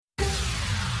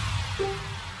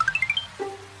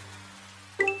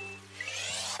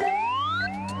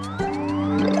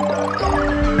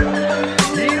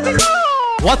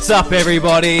What's up,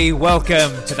 everybody?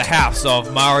 Welcome to the House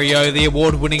of Mario, the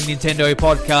award-winning Nintendo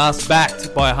podcast,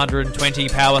 backed by 120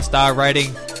 Power Star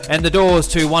rating, and the doors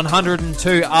to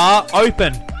 102 are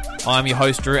open. I'm your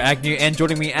host, Drew Agnew, and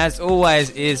joining me, as always,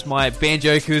 is my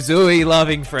Banjo-Kazooie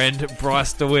loving friend,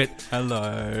 Bryce DeWitt.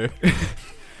 Hello.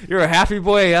 You're a happy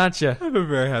boy, aren't you? I'm a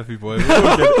very happy boy.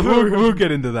 We'll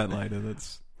get into that later.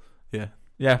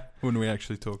 Yeah. When we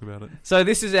actually talk about it. So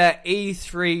this is our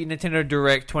E3 Nintendo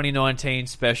Direct 2019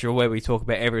 special, where we talk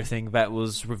about everything that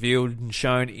was revealed and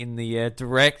shown in the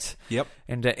Direct. Yep.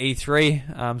 And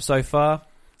E3 so far.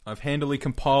 I've handily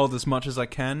compiled as much as I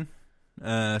can,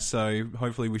 so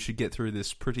hopefully we should get through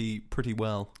this pretty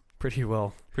well. Pretty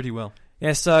well.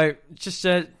 Yeah. So just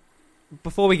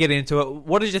before we get into it,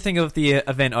 what did you think of the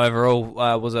event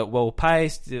overall? Was it well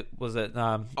paced? Was it?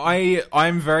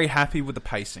 I'm very happy with the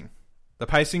pacing. The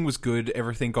pacing was good.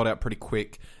 Everything got out pretty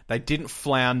quick. They didn't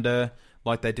flounder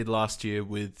like they did last year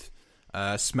with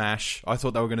Smash. I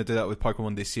thought they were going to do that with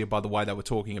Pokemon this year by the way they were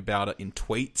talking about it in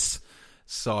tweets.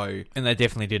 And they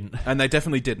definitely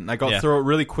didn't. They got through it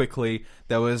really quickly.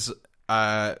 There was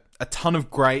a ton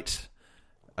of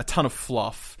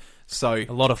fluff. So a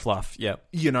lot of fluff, yeah.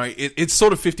 You know, it's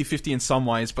sort of 50-50 in some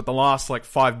ways, but the last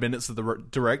 5 minutes of the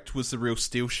Direct was the real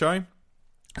steal show.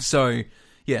 So,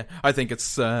 yeah, I think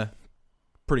it's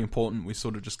pretty important we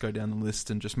sort of just go down the list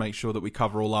and just make sure that we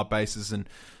cover all our bases. And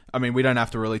I mean, we don't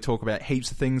have to really talk about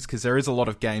heaps of things because there is a lot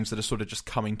of games that are sort of just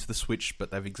coming to the Switch,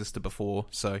 but they've existed before.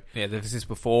 So yeah, they've existed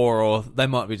before, or they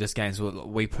might be just games that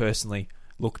we personally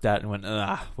looked at and went,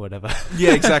 whatever.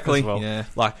 Yeah, exactly. Well. Yeah,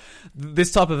 like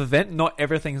this type of event, not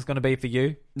everything's going to be for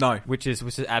you. No, which is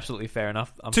absolutely fair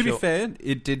enough. To be fair,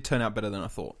 it did turn out better than I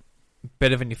thought.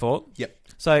 Better than you thought? Yep.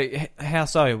 So, how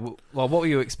so? Well, what were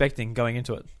you expecting going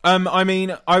into it? I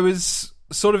mean, I was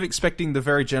sort of expecting the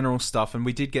very general stuff, and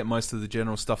we did get most of the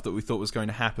general stuff that we thought was going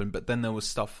to happen, but then there was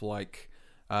stuff like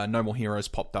No More Heroes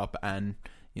popped up, and,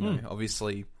 you know,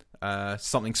 obviously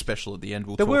something special at the end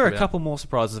There were a couple more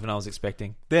surprises than I was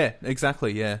expecting. Yeah,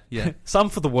 exactly, yeah. Some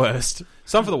for the worst.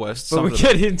 But we'll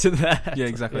get into that. Yeah,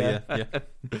 exactly, yeah.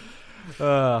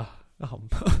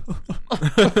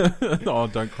 Oh,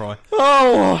 don't cry.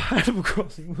 Oh, Animal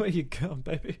Crossing, where you going,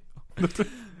 baby? So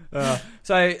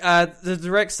the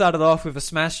Direct started off with a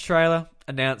Smash trailer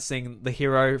announcing the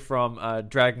hero from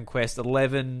Dragon Quest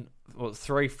 11,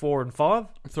 3, 4, and 5?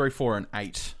 3, 4, and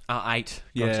 8. 8.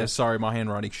 Yeah, gotcha. Sorry, my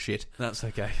handwriting's shit. That's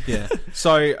okay. Yeah.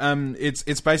 So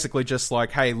it's basically just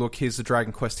like, hey, look, here's the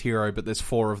Dragon Quest hero, but there's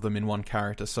 4 of them in one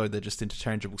character, so they're just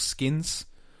interchangeable skins.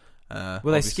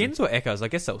 Were they skins or echoes? I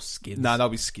guess they were skins. No, they'll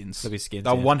be skins. They'll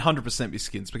 100% be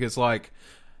skins because, I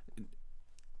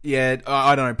don't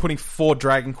know, putting 4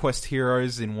 Dragon Quest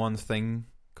heroes in one thing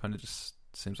kind of just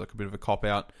seems like a bit of a cop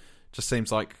out. Just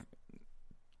seems like,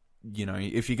 you know,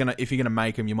 if you're gonna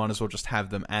make them, you might as well just have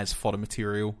them as fodder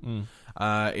material.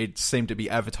 It seemed to be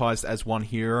advertised as one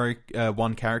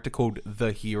character called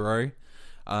the hero.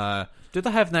 Do they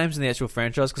have names in the actual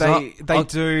franchise? They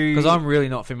do. Because I'm really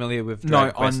not familiar with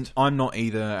Dragon Quest. I'm not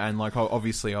either. And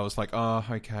obviously, I was like, oh,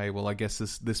 okay. Well, I guess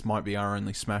this might be our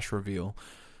only Smash reveal.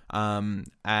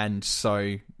 And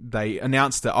so they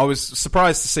announced it. I was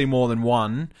surprised to see more than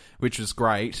one, which was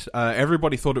great.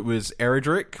 Everybody thought it was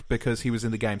Eredrick because he was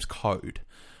in the game's code.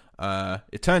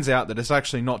 It turns out that it's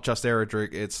actually not just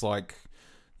Eredrick. It's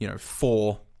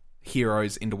 4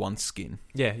 heroes into one skin.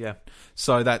 Yeah.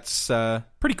 So that's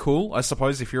pretty cool, I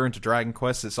suppose. If you're into Dragon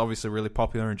Quest, it's obviously really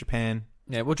popular in Japan.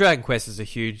 Yeah, well, Dragon Quest is a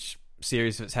huge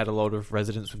series that's had a lot of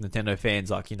resonance with Nintendo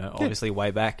fans, obviously way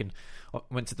back, and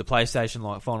went to the PlayStation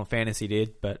like Final Fantasy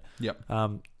did, but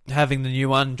having the new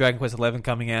one, Dragon Quest 11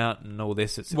 coming out and all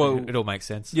this, it all makes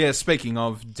sense. Yeah, speaking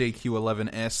of,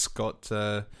 DQ11S got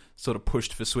sort of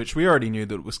pushed for Switch. We already knew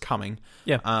that it was coming.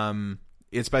 Yeah.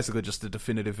 It's basically just a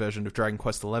definitive version of Dragon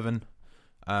Quest 11.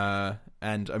 And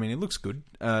I mean, it looks good.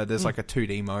 There's like a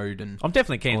 2D mode and I'm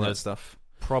definitely keen all to that stuff.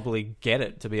 Probably get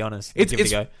it, to be honest. Give it a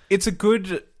go.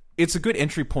 It's a good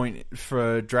entry point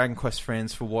for Dragon Quest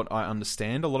fans, for what I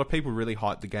understand. A lot of people really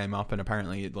hyped the game up, and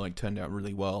apparently it turned out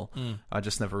really well. I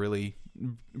just never really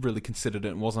considered it.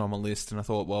 It wasn't on my list, and I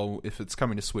thought, well, if it's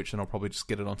coming to Switch, then I'll probably just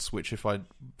get it on Switch if I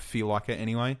feel like it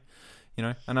anyway. You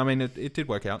know, and I mean, it did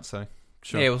work out, so.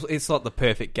 Sure. Yeah, it's like the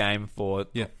perfect game for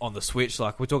on the Switch.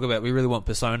 Like we talk about, we really want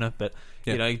Persona, but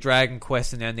you know, Dragon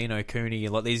Quest and now Ni no Kuni,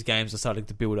 like these games are starting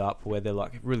to build up where they're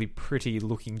like really pretty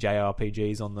looking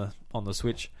JRPGs on the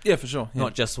Switch. Yeah, for sure.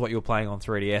 Not just what you're playing on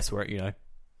 3DS, where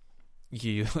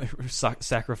you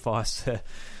sacrifice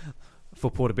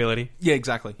for portability. Yeah,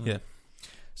 exactly. Yeah.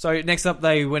 So next up,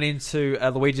 they went into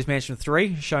Luigi's Mansion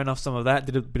 3, showing off some of that.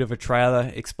 Did a bit of a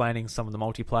trailer explaining some of the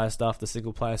multiplayer stuff, the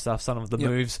single-player stuff, some of the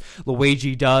moves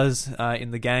Luigi does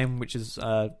in the game, which has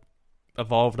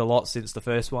evolved a lot since the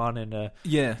first one in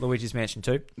Luigi's Mansion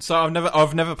 2. So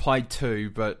I've never played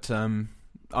 2, but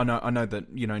I know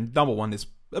that number 1 is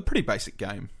a pretty basic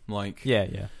game. Like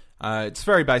it's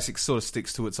very basic, sort of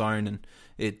sticks to its own, and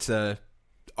it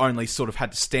only sort of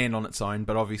had to stand on its own.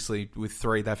 But obviously with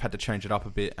 3, they've had to change it up a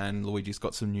bit, and Luigi's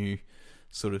got some new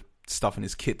sort of stuff in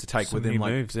his kit to take with him,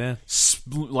 like moves,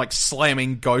 like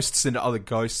slamming ghosts into other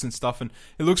ghosts and stuff, and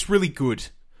it looks really good.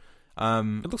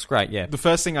 It looks great, yeah. The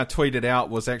first thing I tweeted out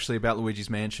was actually about Luigi's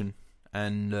Mansion,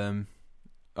 and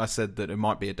I said that it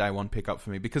might be a day one pickup for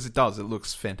me because it does. It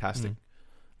looks fantastic.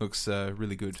 Looks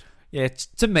really good. Yeah,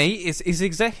 to me, it's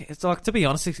exactly. It's like, to be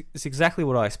honest, it's exactly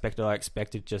what I expected. I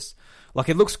expected just like,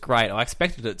 it looks great. I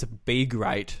expected it to be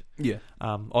great. Yeah.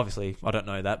 Obviously, I don't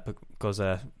know that because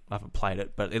I haven't played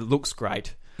it, but it looks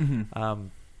great. Mm-hmm.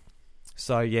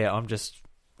 So yeah,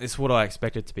 it's what I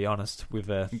expected, to be honest. With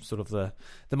sort of the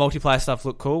multiplayer stuff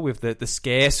look cool, with the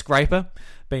scare scraper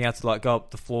being able to like go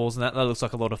up the floors and that looks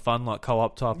like a lot of fun, like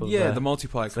co-op type of the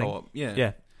multiplayer thing. Co-op.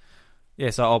 Yeah,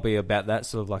 so I'll be about that,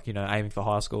 sort of like, aiming for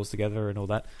high scores together and all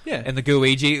that. Yeah. And the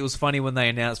Gooigi, it was funny when they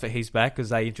announced that he's back, because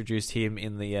they introduced him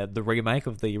in the remake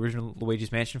of the original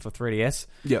Luigi's Mansion for 3DS.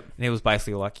 Yep. And it was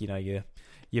basically like,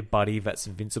 your buddy that's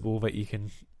invincible, that you can...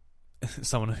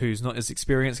 someone who's not as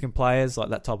experienced can play as, like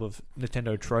that type of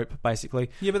Nintendo trope,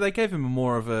 basically. Yeah, but they gave him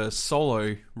more of a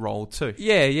solo role too.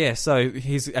 Yeah, so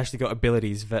he's actually got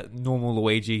abilities that normal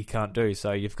Luigi can't do,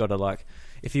 so you've got to, like...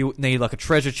 If you need like a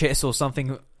treasure chest or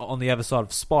something on the other side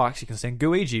of spikes, you can send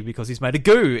Gooigi because he's made of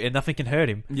goo and nothing can hurt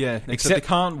him. Yeah, except they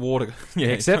can't water. Yeah,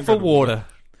 except for water.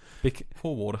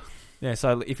 Poor water. Yeah,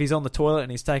 so if he's on the toilet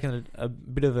and he's taking a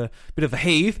bit of a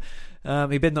heave,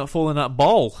 he better not fall in that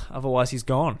bowl, otherwise he's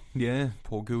gone. Yeah,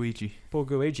 poor Gooigi. Poor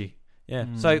Gooigi. Yeah.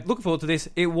 So looking forward to this.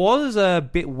 It was a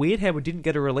bit weird how we didn't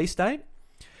get a release date.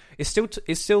 It's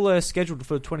still scheduled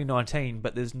for 2019,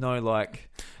 but there's no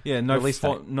release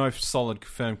date. No solid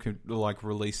confirmed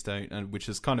release date, which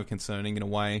is kind of concerning in a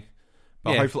way.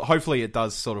 But hopefully it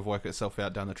does sort of work itself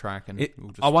out down the track. And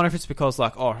I wonder if it's because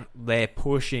they're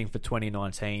pushing for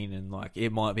 2019 and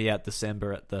it might be out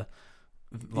December at the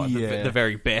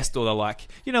very best, or they're like,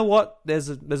 you know what? There's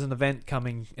an event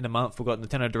coming in a month. We've got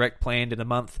Nintendo Direct planned in a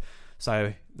month.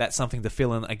 So that's something to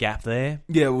fill in a gap there.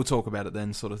 Yeah, we'll talk about it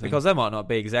then, sort of thing. Because they might not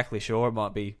be exactly sure. It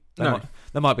might be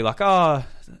they might be like,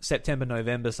 September,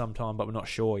 November sometime, but we're not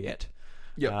sure yet.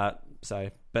 Yeah.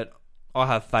 But I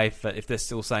have faith that if they're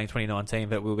still saying 2019,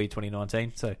 that it will be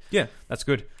 2019. So yeah, that's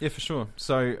good. Yeah, for sure.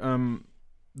 So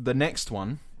the next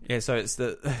one. Yeah, so it's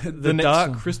the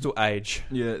Dark Crystal Age.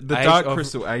 Yeah, the Dark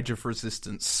Crystal Age of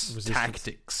Resistance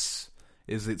Tactics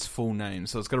is its full name.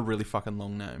 So it's got a really fucking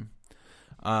long name.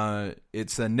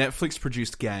 It's a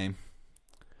Netflix-produced game.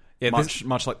 Yeah,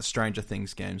 much like the Stranger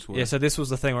Things games were. Yeah, so this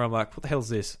was the thing where I'm like, what the hell is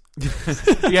this?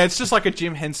 Yeah, it's just like a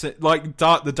Jim Henson...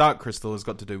 the Dark Crystal has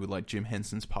got to do with, Jim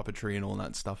Henson's puppetry and all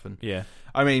that stuff. And yeah.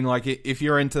 I mean, if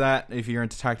you're into that, if you're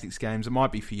into tactics games, it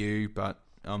might be for you, but...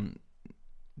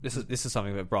 This is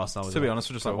something that Bryce and I was... To be honest,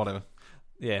 we're just whatever.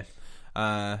 Yeah.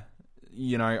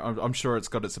 I'm sure it's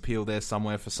got its appeal there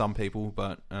somewhere for some people,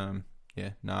 but...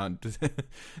 yeah, no,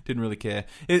 didn't really care.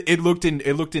 It looked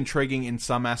intriguing in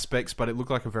some aspects, but it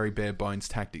looked like a very bare bones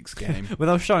tactics game. When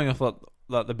I was showing off like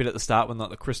the bit at the start when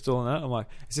the crystal and that, I'm like,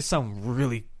 is this some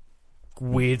really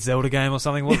weird Zelda game or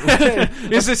something?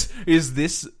 Is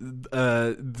this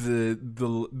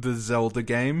the Zelda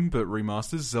game but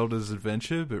remastered? Zelda's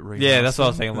Adventure but remastered? Yeah, that's what I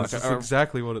was thinking. That's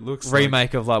exactly what it looks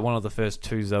remake of one of the first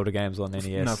 2 Zelda games on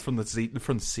NES. No, from the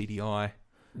CDI.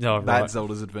 Oh, right. That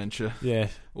Zelda's Adventure. Yeah.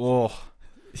 Oh.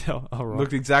 Oh, right.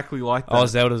 Looked exactly like that. Oh,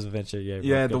 Zelda's Adventure, yeah.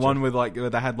 Yeah, right, the gotcha. one with where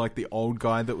they had the old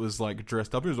guy that was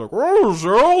dressed up. He was like, "Oh,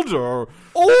 Zelda!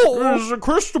 Oh, there's a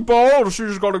crystal ball.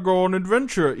 She's got to go on an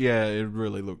adventure." Yeah, it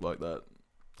really looked like that.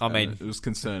 I mean, it was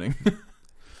concerning.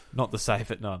 Not the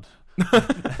safe at none.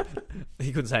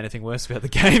 He couldn't say anything worse about the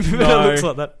game. But it looks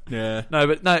like that. Yeah. No,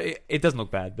 but it doesn't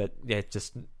look bad. But yeah,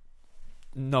 just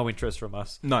no interest from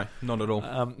us. No, not at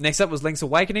all. Next up was Link's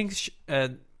Awakening.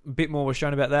 A bit more was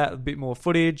shown about that. A bit more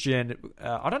footage, and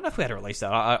I don't know if we had a release date.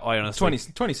 I honestly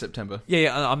 20 September.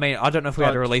 Yeah. I mean, I don't know if we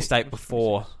had a release date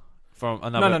before from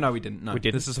another. No, we didn't. No, we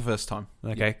didn't. This is the first time.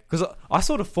 Okay, because I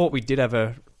sort of thought we did have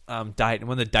a date, and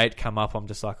when the date come up, I'm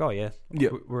just like, oh yeah, we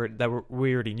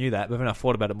already knew that. But when I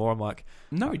thought about it more, I'm like,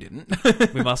 no, we didn't.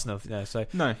 We mustn't have. So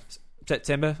no.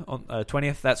 September on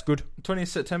 20th. That's good. 20th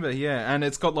September, yeah. And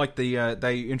it's got like the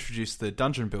they introduced the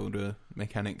dungeon builder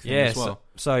mechanic thing as well.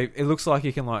 So it looks like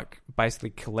you can like basically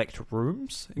collect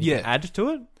rooms and you can add to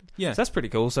it. Yeah. So that's pretty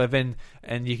cool. So then,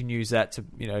 and you can use that to,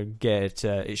 get,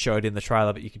 it showed in the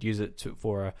trailer, but you could use it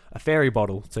for a fairy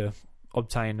bottle to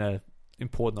obtain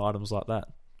important items like that.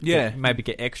 Yeah. Maybe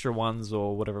get extra ones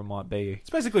or whatever it might be. It's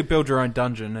basically build your own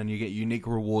dungeon and you get unique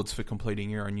rewards for completing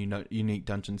your own unique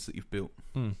dungeons that you've built.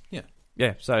 Yeah.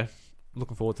 Yeah, so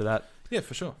looking forward to that. Yeah,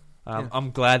 for sure.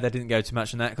 I'm glad they didn't go too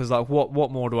much in that because, like,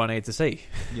 what more do I need to see?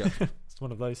 Yeah. It's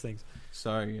one of those things.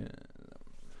 So, yeah.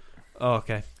 Oh,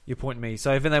 okay. You're pointing me.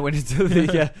 So then they went into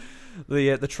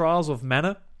the Trials of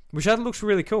Mana, which looks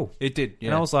really cool. It did, yeah.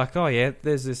 And I was like, oh, yeah,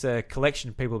 there's this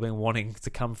collection people have been wanting to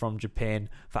come from Japan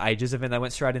for ages, and then they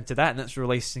went straight into that, and it's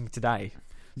releasing today.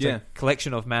 So yeah.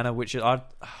 Collection of Mana, which I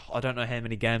don't know how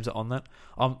many games are on that.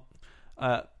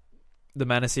 The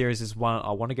Mana series is one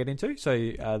I want to get into,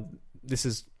 so this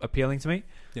is appealing to me.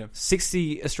 Yeah.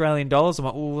 $60 Australian. I'm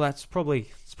like, oh, it's probably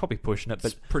pushing it,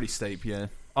 but it's pretty steep, yeah.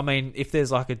 I mean, if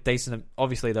there's like a decent,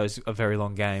 obviously those are very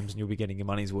long games, and you'll be getting your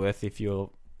money's worth if you're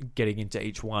getting into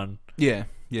each one. Yeah,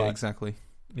 exactly.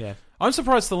 Yeah, I'm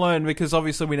surprised to learn because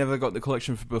obviously we never got the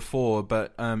collection before,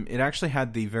 but it actually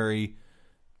had the very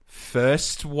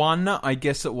first one, I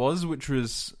guess it was, which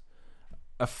was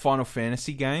a Final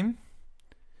Fantasy game.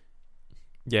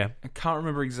 Yeah, I can't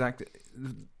remember exactly.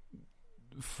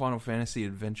 Final Fantasy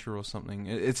Adventure or something.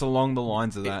 It's along the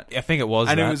lines of that. I think it was,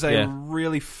 and it was a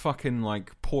really fucking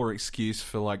like poor excuse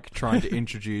for like trying to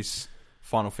introduce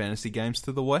Final Fantasy games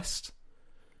to the West.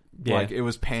 Yeah. Like it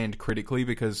was panned critically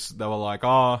because they were like,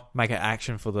 make it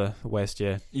action for the West.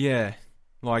 Yeah.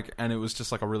 Like, and it was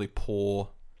just like a really poor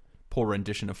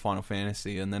rendition of Final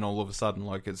Fantasy, and then all of a sudden,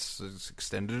 like it's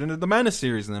extended into the Mana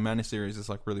series, and the Mana series is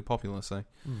like really popular. So,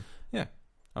 yeah,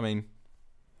 I mean,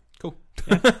 cool.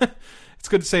 Yeah. It's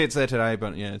good to see it's there today,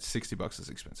 but yeah, it's $60 is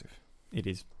expensive. It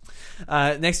is.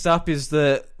 Next up is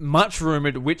the much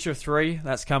rumored Witcher 3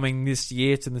 that's coming this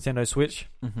year to Nintendo Switch.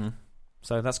 Mm-hmm.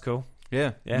 So that's cool.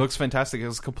 Yeah, it looks fantastic. It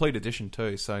was a complete edition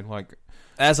too. So like,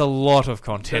 there's a lot of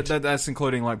content. That's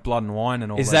including like Blood and Wine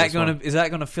and all. Is that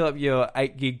gonna fill up your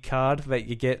 8 gig card that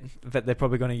you get that they're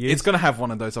probably going to use? It's going to have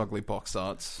one of those ugly box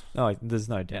arts. Oh, there's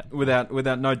no doubt. Without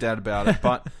no doubt about it.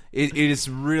 But it is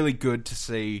really good to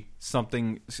see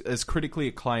something as critically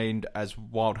acclaimed as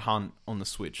Wild Hunt on the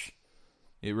Switch.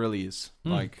 It really is.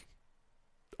 Like,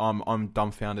 I'm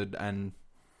dumbfounded, and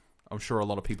I'm sure a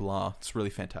lot of people are. It's really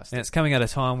fantastic. And it's coming at a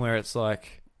time where it's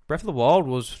like Breath of the Wild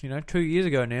was, 2 years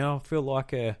ago now. I feel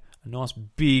like a nice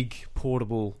big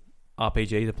portable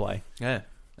RPG to play. Yeah.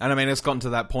 And I mean, it's gotten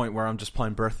to that point where I'm just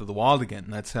playing Breath of the Wild again.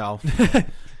 That's how,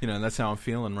 that's how I'm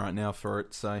feeling right now for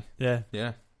it. So, yeah.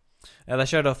 Yeah. They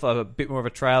showed off a bit more of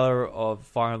a trailer of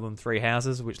Fire Emblem Three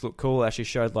Houses, which looked cool. It actually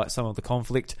showed like some of the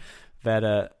conflict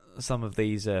that some of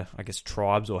these, I guess,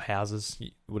 tribes or houses,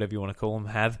 whatever you want to call them,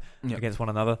 have against one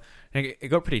another. And it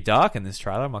got pretty dark in this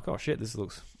trailer. I'm like, oh shit, this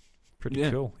looks pretty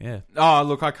cool. Yeah. Oh,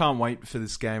 look, I can't wait for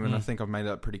this game, and I think I've made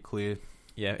that pretty clear.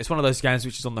 Yeah, it's one of those games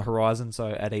which is on the horizon, so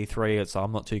at E3,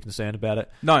 I'm not too concerned about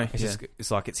it. No. It's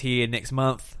like it's here next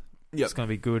month. Yep. It's going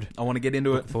to be good. I want to get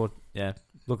into it.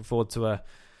 Looking forward to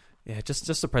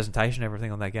just the presentation,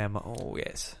 everything on that game. Oh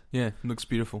yes, yeah, it looks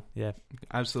beautiful. Yeah,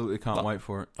 absolutely can't wait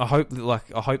for it. I hope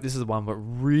this is the one that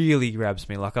really grabs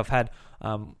me. Like I've had,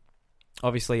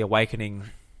 obviously, Awakening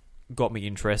got me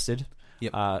interested.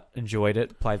 Yep. Enjoyed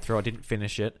it, played through. I didn't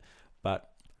finish it, but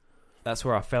that's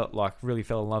where I really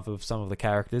fell in love with some of the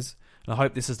characters. And I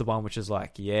hope this is the one which is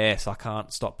like, yes, I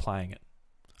can't stop playing it.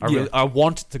 I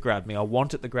want it to grab me. I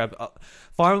want it to grab.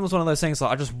 Fire Emblem was one of those things.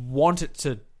 Like I just want it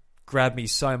to grab me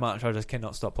so much, I just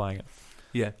cannot stop playing it.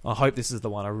 Yeah. I hope this is the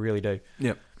one. I really do.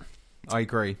 Yep. I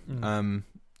agree.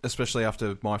 Especially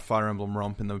after my Fire Emblem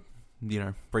romp in the,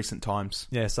 recent times.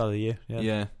 Yeah, start of the year. Yeah.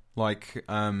 Yeah. Like,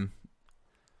 I'm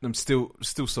still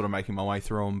sort of making my way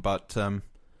through them, but, at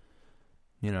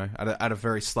a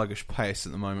very sluggish pace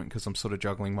at the moment because I'm sort of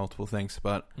juggling multiple things.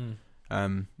 But,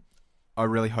 I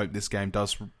really hope this game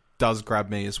does grab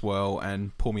me as well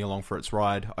and pull me along for its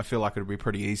ride. I feel like it'll be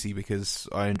pretty easy because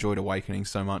I enjoyed Awakening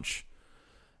so much,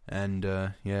 and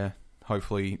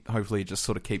hopefully it just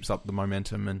sort of keeps up the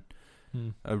momentum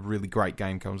and a really great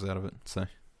game comes out of it. So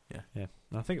yeah,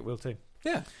 I think it will too.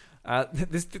 Yeah.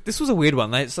 This was a weird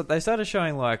one. They started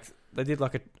showing they did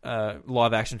like a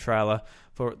live action trailer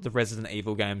for the Resident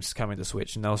Evil games coming to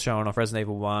Switch, and they were showing off Resident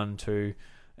Evil 1, 2.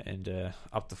 And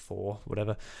up to 4,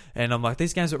 whatever. And I'm like,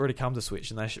 these games have already come to Switch,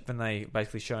 and they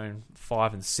basically shown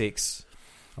 5 and 6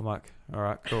 I'm like, all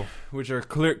right, cool. Which are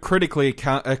critically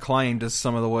acclaimed as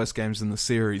some of the worst games in the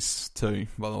series too,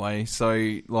 by the way.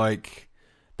 So, like,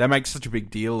 they make such a big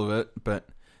deal of it, but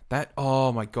that,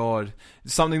 oh my god.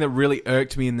 Something that really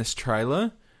irked me in this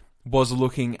trailer was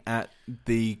looking at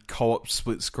the co-op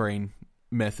split screen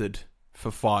method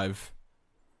for 5.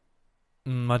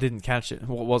 I didn't catch it.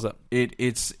 What was it?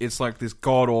 It's like this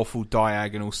god-awful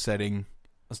diagonal setting.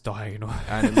 It's diagonal.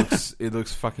 And it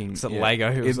looks fucking... It's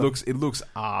Lego. It looks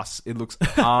ass. It looks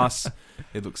ass.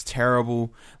 It looks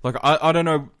terrible. Like, I don't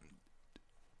know.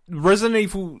 Resident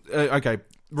Evil...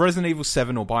 Resident Evil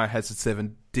 7 or Biohazard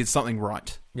 7 did something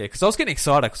right. Yeah, because I was getting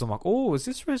excited because I'm like, oh, is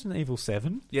this Resident Evil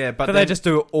 7? Yeah, but they just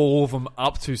do all of them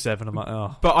up to 7? I'm like,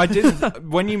 oh. But I didn't...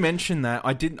 when you mentioned that,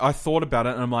 I thought about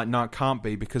it and I'm like, no, it can't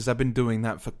be because they've been doing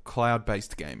that for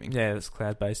cloud-based gaming. Yeah, it's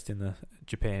cloud-based in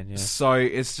Japan, yeah. So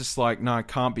it's just like, no, it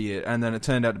can't be it. And then it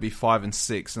turned out to be 5 and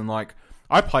 6. And like,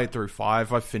 I played through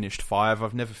 5. I've finished 5.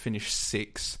 I've never finished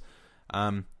 6.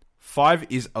 5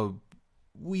 is a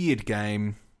weird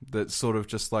game that sort of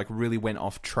just like really went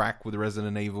off track with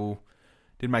Resident Evil.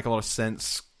 Didn't make a lot of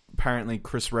sense. Apparently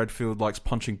Chris Redfield likes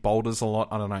punching boulders a lot.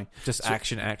 I don't know. Just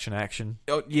action.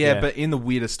 Oh, yeah, but in the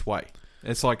weirdest way.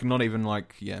 It's like not even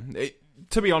like, yeah.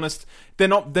 To be honest, they're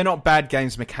not bad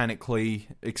games mechanically,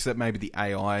 except maybe the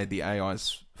AI. The AI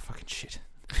is fucking shit.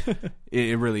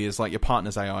 It really is. Like, your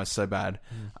partner's AI is so bad.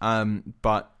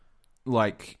 But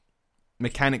like,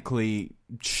 mechanically,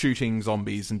 shooting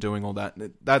zombies and doing all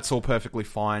that's all perfectly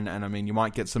fine, and I mean, you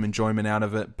might get some enjoyment out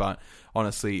of it, but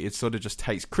honestly, it sort of just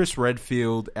takes Chris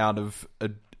Redfield out of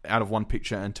one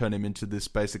picture and turn him into this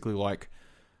basically like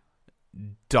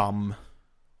dumb,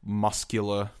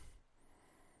 muscular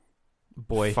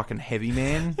boy, fucking heavy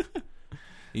man.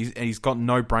 He's got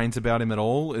no brains about him at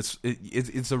all. It's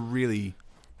a really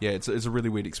it's a really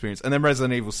weird experience. And then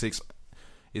Resident Evil 6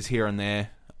 is here and there.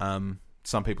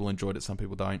 Some people enjoyed it, some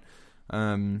people don't.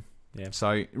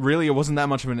 So really, it wasn't that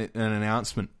much of an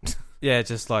announcement. Yeah,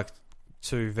 just like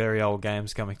 2 very old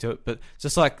games coming to it, but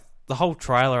just like the whole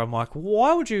trailer, I'm like,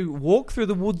 why would you walk through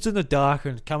the woods in the dark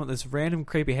and come at this random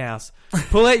creepy house,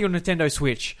 pull out your Nintendo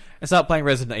Switch, and start playing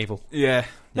Resident Evil? Yeah,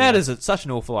 that is such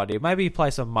an awful idea. Maybe you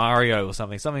play some Mario or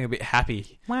something a bit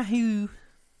happy. Wahoo!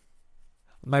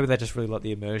 Maybe they just really like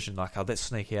the immersion, like, oh, let's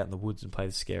sneak out in the woods and play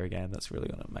the scary game. That's really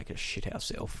going to make us shit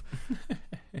ourselves.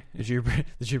 Did you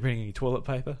bring any toilet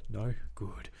paper? No?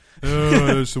 Good.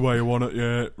 That's the way you want it,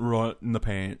 yeah. Right in the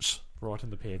pants. Right in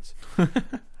the pants.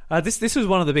 This was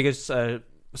one of the biggest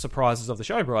surprises of the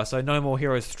show, Bryce. So No More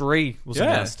Heroes 3 was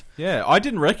announced. Yeah, I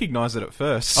didn't recognise it at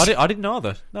first. I didn't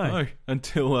either. No.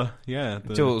 Until,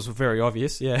 until it was very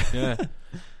obvious, yeah. Yeah.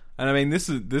 And I mean, this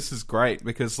is great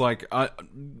because, like...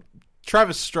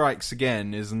 Travis Strikes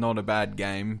Again is not a bad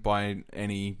game by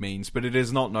any means, but it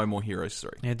is not No More Heroes 3.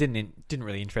 Yeah, it didn't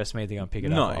really interest me to go and pick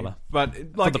it up either. But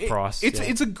like, for the price,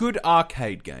 it's a good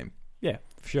arcade game. Yeah,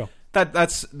 for sure.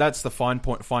 That's the finer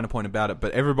point about it.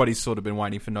 But everybody's sort of been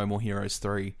waiting for No More Heroes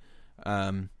 3.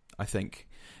 I think,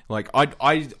 like,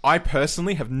 I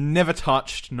personally have never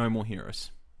touched No More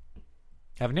Heroes.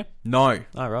 Haven't you? No.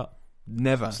 Oh, right.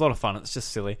 Never. It's a lot of fun. It's just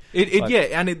silly.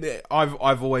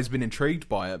 I've always been intrigued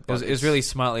by it. It was really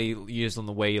smartly used on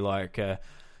the Wii. Like,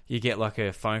 you get like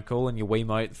a phone call and your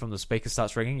Wiimote from the speaker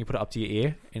starts ringing. You put it up to your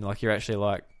ear, and like you're actually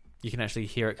like you can actually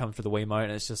hear it come through the Wiimote,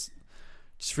 and it's just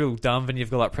real dumb. And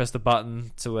you've got to like press the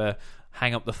button to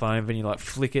hang up the phone, and you like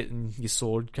flick it, and your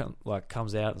sword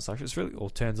comes out and stuff. It's really or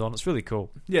turns on. It's really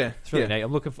cool. Yeah, it's really neat.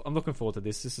 I'm looking forward to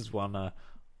this. This is one.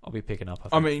 I'll be picking up.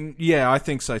 I mean, yeah, I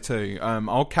think so too.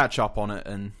 I'll catch up on it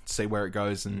and see where it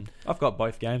goes. And I've got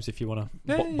both games if you want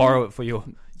to borrow it for your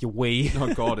Wii.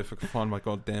 Oh God, if I can find my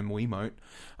goddamn Wiimote.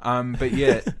 But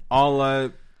yeah, I'll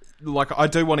I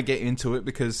do want to get into it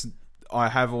because I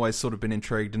have always sort of been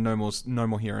intrigued, and No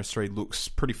More Heroes 3 looks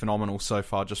pretty phenomenal so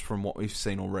far, just from what we've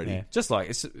seen already. Yeah, just like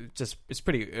it's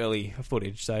pretty early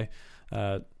footage, so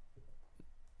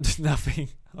nothing.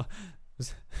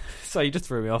 So you just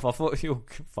threw me off. I thought you were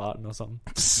farting or something.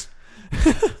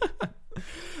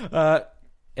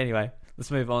 Anyway,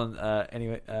 let's move on.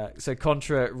 So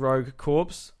Contra Rogue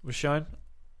Corps was shown.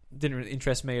 Didn't really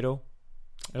interest me at all.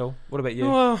 What about you?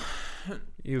 Well,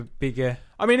 you bigger.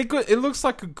 I mean, it looks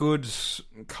like a good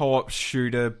co-op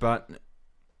shooter, but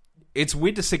it's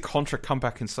weird to see Contra come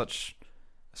back in such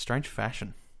a strange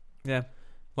fashion. Yeah,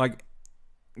 like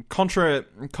Contra.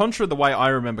 The way I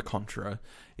remember Contra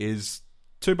is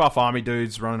 2 buff army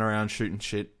dudes running around shooting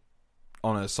shit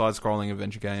on a side-scrolling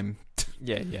adventure game.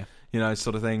 Yeah. You know,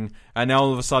 sort of thing. And now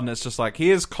all of a sudden it's just like,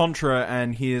 here's Contra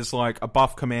and here's like a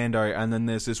buff commando, and then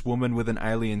there's this woman with an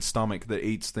alien stomach that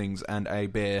eats things and a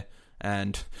bear,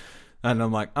 and And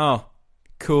I'm like, oh,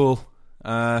 cool.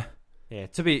 Yeah,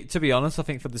 to be honest, I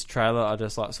think for this trailer, I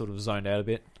just like sort of zoned out a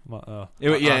bit. I'm like,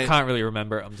 I can't really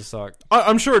remember it. I'm just like,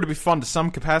 I'm sure it'd be fun to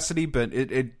some capacity, but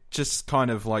it just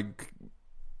kind of like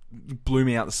blew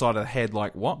me out the side of the head.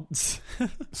 Like, what?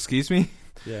 Excuse me?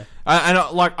 Yeah.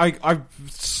 I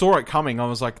saw it coming. I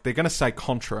was like, they're going to say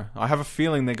Contra. I have a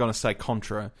feeling they're going to say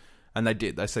Contra, and they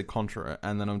did. They said Contra,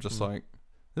 and then I'm just like,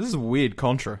 this is a weird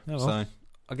Contra. Oh, well, so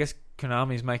I guess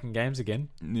Konami's making games again.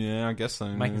 Yeah, I guess so.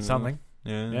 Making something.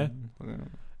 Yeah.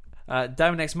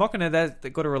 Daemon X Machina, they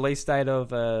got a release date of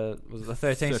was it the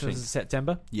 13th of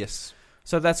September? Yes.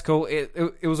 So that's cool.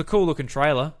 It was a cool looking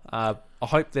trailer. I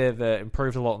hope they've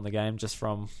improved a lot in the game just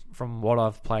from what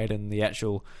I've played in the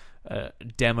actual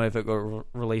demo that got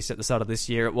released at the start of this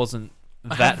year. It wasn't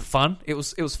that fun. It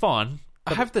was fun.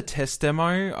 I have the test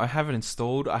demo. I have it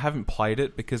installed. I haven't played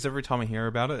it because every time I hear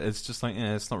about it, it's just like,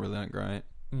 it's not really that great.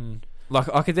 Like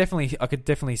I could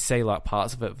definitely see like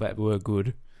parts of it that were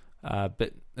good,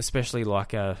 but especially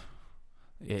like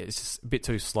it's just a bit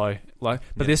too slow. But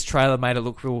this trailer made it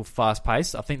look real fast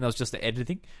paced. I think that was just the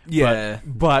editing. Yeah,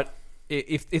 but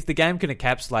if the game can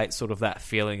encapsulate sort of that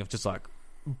feeling of just like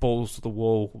balls to the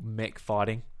wall mech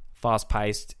fighting, fast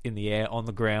paced in the air on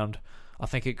the ground, I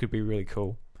think it could be really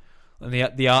cool. And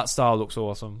the art style looks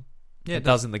awesome. Yeah, it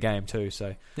does in the game too.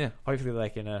 So yeah, hopefully they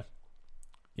can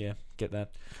get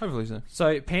that. Hopefully so.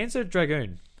 So Panzer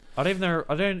Dragoon. I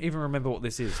don't even remember what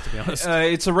this is, to be honest.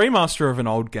 It's a remaster of an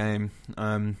old game.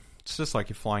 It's just like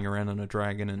you're flying around on a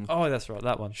dragon and that's right,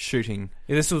 that one. Shooting.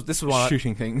 Yeah, this was one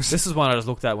shooting things. This is one I just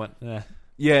looked at. Went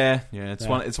yeah.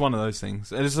 It's one of those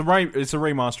things. It's a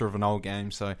remaster of an old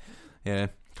game. So yeah,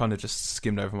 kind of just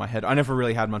skimmed over my head. I never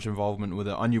really had much involvement with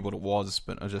it. I knew what it was,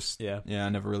 but I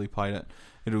never really played it.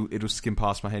 It'll skim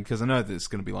past my head because I know that it's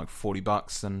going to be like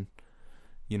 $40 and.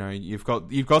 You know, you've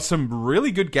got some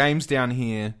really good games down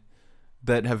here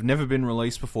that have never been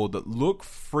released before that look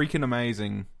freaking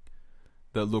amazing,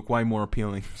 that look way more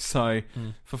appealing. So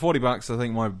for $40, I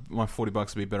think my $40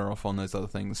 would be better off on those other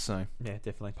things. So yeah,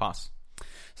 definitely pass.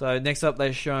 So next up,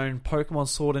 they've shown Pokemon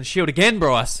Sword and Shield again,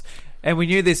 Bryce. And we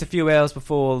knew this a few hours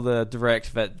before the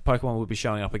direct that Pokemon would be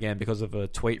showing up again because of a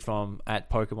tweet from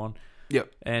 @Pokemon.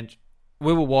 Yep. And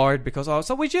we were worried because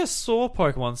so we just saw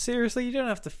Pokemon. Seriously, you don't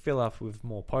have to fill up with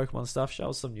more Pokemon stuff.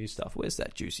 Show us some new stuff. Where's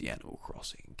that juicy Animal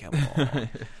Crossing? Come on.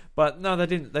 But no, they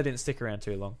didn't stick around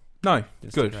too long. No,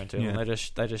 didn't good. Stick around too long.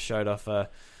 They just showed off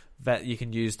that you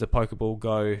can use the Pokeball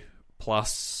Go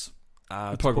Plus.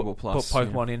 Pokeball Plus. Put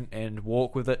Pokemon in and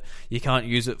walk with it. You can't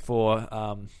use it for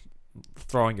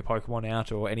throwing your Pokemon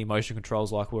out or any motion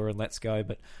controls like we were in Let's Go.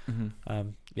 But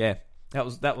yeah. That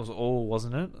was all,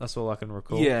 wasn't it? That's all I can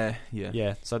recall. Yeah.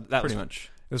 So that pretty much.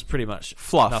 It was pretty much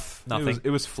fluff. Nothing.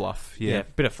 It was fluff. Yeah,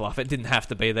 bit of fluff. It didn't have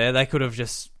to be there. They could have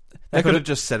just. They could have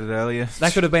just said it earlier.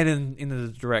 They could have been in the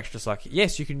direct, just like,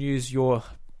 yes, you can use your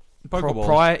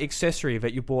prior accessory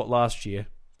that you bought last year.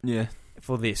 Yeah.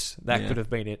 For this, that could have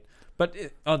been it. But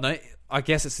no, I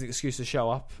guess it's an excuse to show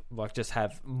up. Like, just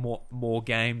have more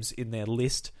games in their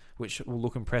list, which will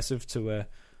look impressive to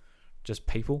just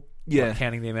people. Yeah, like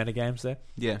counting the amount of games there.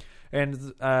 Yeah, and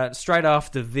straight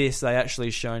after this, they actually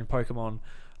shown Pokemon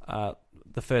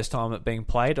the first time it being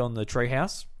played on the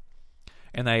Treehouse,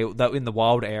 and they were in the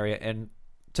wild area. And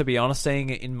to be honest, seeing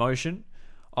it in motion,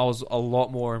 I was a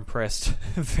lot more impressed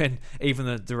than even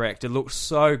the direct. It looked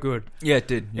so good. Yeah, it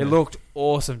did. Yeah. It looked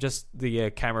awesome. Just the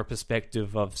camera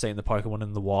perspective of seeing the Pokemon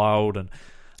in the wild and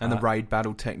the raid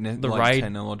battle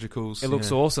technologicals. It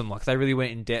looks awesome. Like, they really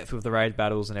went in depth with the raid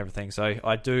battles and everything. So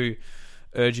I do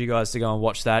urge you guys to go and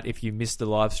watch that if you missed the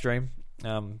live stream.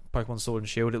 Pokemon Sword and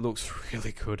Shield, it looks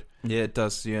really good. Yeah, it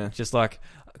does. Yeah, just like,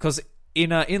 because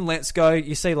in Let's Go,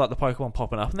 you see like the Pokemon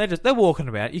popping up and they're walking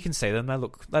about. You can see them. They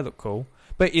look cool.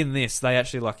 But in this, they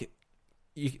actually like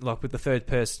with the third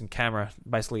person camera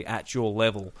basically at your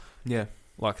level. Yeah,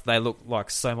 like they look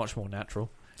like so much more natural.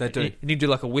 They do. And you do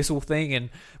like a whistle thing, and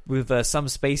with some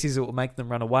species it will make them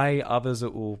run away, others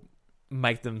it will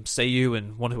make them see you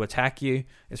and want to attack you.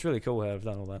 It's really cool how I've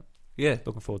done all that. Yeah.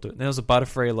 Looking forward to it. And there was a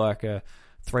Butterfree like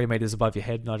 3 meters above your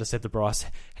head, and I just said to Bryce,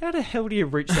 how the hell do you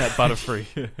reach that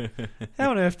Butterfree?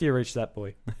 How on earth do you reach that,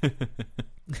 boy?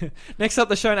 Next up,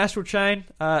 they're showing Astral Chain.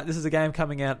 This is a game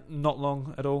coming out not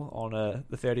long at all, on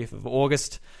the 30th of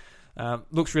August.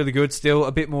 Looks really good still.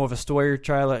 A bit more of a story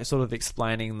trailer, sort of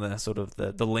explaining the sort of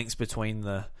the links between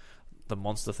the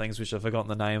monster things, which I've forgotten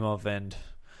the name of, and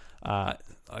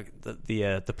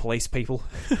the police people.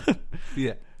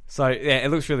 Yeah. So yeah, it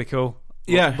looks really cool.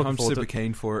 I'm forward super to it.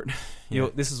 keen for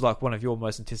it. This is like one of your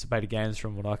most anticipated games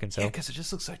from what I can tell. Yeah, because it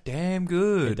just looks so damn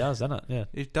good. It does, doesn't it? Yeah.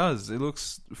 It does. It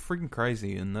looks freaking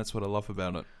crazy, and that's what I love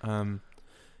about it.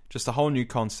 Just a whole new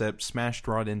concept, smashed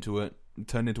right into it,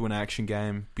 turned into an action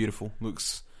game. Beautiful.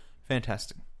 Looks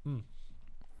fantastic.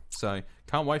 So,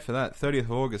 can't wait for that. 30th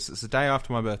of August. It's the day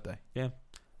after my birthday. Yeah.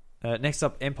 Next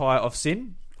up, Empire of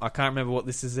Sin. I can't remember what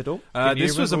this is at all.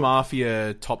 This was a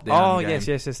Mafia top-down game.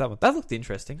 Yes, that one. That looked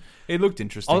interesting. It looked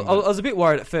interesting. I was a bit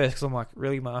worried at first because I'm like,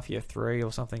 really, Mafia 3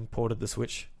 or something ported the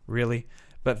Switch? Really?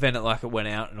 But then it went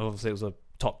out and obviously it was a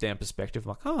top-down perspective. I'm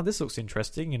like, oh, this looks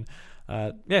interesting. And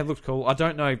it looked cool. I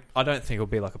don't know. I don't think it'll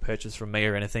be like a purchase from me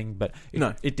or anything, but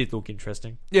it did look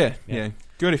interesting. Yeah.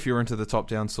 Good if you're into the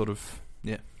top-down sort of...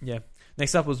 Yeah.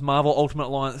 Next up was Marvel Ultimate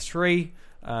Alliance 3.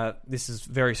 This is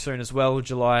very soon as well,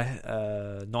 July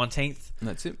 19th. And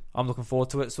that's it. I'm looking forward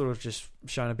to it. Sort of just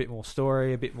showing a bit more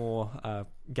story, a bit more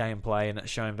gameplay, and it's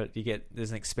showing that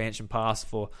there's an expansion pass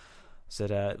for.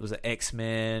 It was an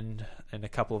X-Men and a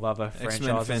couple of other franchises.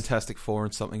 X-Men, Fantastic Four,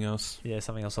 and something else. Yeah,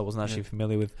 something else I wasn't actually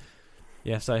familiar with.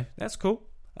 Yeah, so that's cool.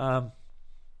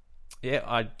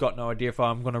 I got no idea if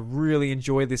I'm going to really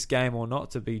enjoy this game or not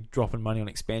to be dropping money on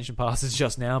expansion passes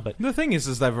just now. But the thing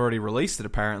is they've already released it,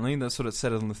 apparently. That's what it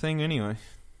said on the thing anyway.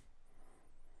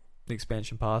 The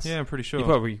expansion pass? Yeah, I'm pretty sure. You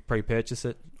probably pre-purchase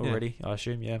it already, I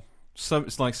assume, yeah. So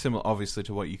it's like similar, obviously,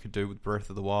 to what you could do with Breath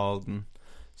of the Wild and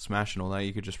Smash and all that.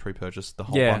 You could just pre-purchase the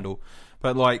whole bundle.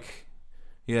 But I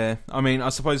mean, I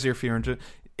suppose if you're into it,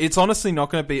 it's honestly not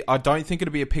going to be... I don't think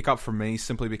it'll be a pickup for me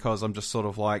simply because I'm just sort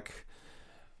of like...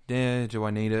 Yeah, do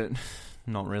I need it?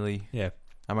 Not really. Yeah.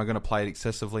 Am I going to play it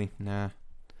excessively? Nah.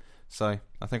 So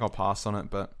I think I'll pass on it,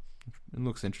 but it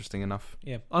looks interesting enough.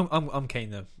 Yeah, I'm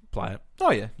keen to play it.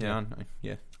 Oh yeah, I know.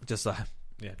 Yeah. Just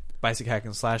basic hack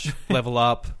and slash, level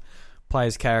up, play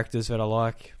as characters that I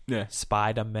like. Yeah.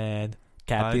 Spider-Man,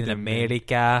 Captain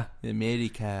America.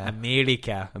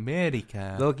 America.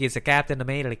 Look, it's a Captain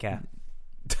America.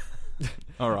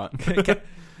 All right.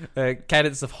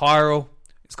 Cadence of Hyrule.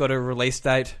 It's got a release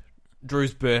date.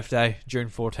 Drew's birthday, June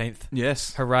 14th.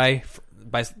 Yes. Hooray.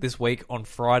 This week on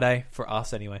Friday, for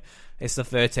us anyway. It's the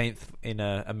 13th in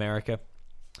America.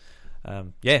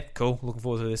 Cool. Looking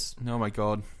forward to this. Oh my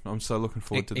god. I'm so looking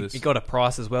forward to this. It got a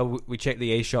price as well. We checked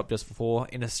the eShop just before.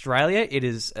 In Australia, it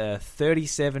is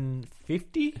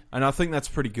 $37.50. And I think that's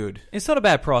pretty good. It's not a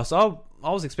bad price. I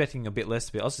was expecting a bit less.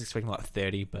 I was expecting like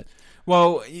 30, but...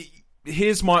 Well,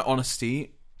 here's my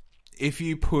honesty. If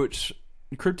you put...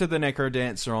 Crypto the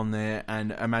Necrodancer on there,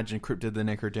 and imagine Crypto the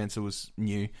Necrodancer was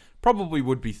new, probably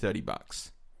would be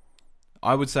 $30.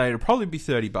 I would say it'd probably be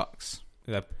 $30.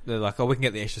 They're like, we can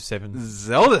get the extra 7.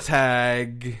 Zelda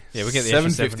tag. Yeah, we get the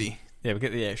extra 7. Yeah, we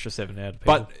get the extra 7 out of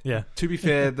people. But to be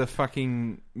fair, the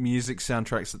fucking music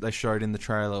soundtracks that they showed in the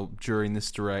trailer during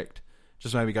this direct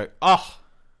just made me go,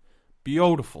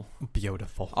 beautiful.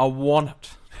 I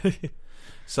want it.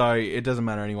 So it doesn't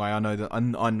matter anyway. I know that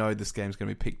I know this game's going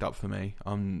to be picked up for me.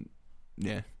 I no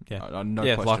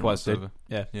question likewise, dude.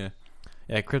 Yeah.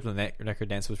 Crypto the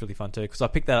Necrodancer was really fun too because I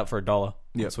picked that up for $1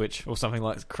 on Switch or something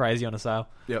like crazy on a sale.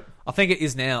 Yep. I think it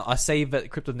is now. I see that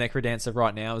Crypto the Necrodancer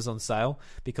right now is on sale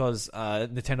because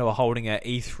Nintendo are holding an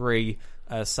E3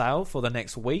 sale for the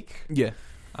next week. Yeah.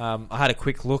 I had a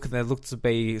quick look and there looked to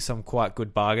be some quite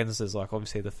good bargains. There's like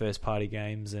obviously the first party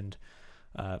games and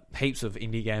heaps of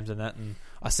indie games and that, and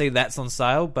I see that's on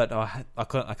sale, but I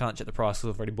can't check the price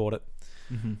because I've already bought it.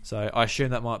 Mm-hmm. So I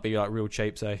assume that might be like real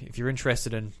cheap. So if you're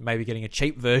interested in maybe getting a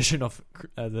cheap version of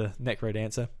the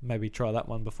Necrodancer, maybe try that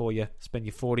one before you spend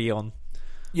your $40 on.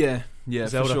 Yeah,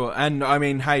 Zelda. For sure. And I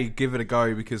mean, hey, give it a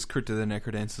go because Crypto the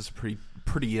Necrodancer is a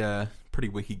pretty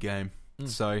wicked game.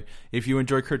 So if you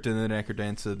enjoy Crypto the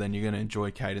Necrodancer, then you're going to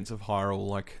enjoy Cadence of Hyrule,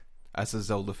 like as a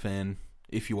Zelda fan,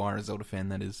 if you are a Zelda fan,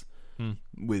 that is.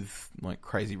 With like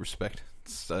crazy respect.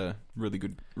 It's a really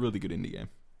good indie game.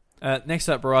 Next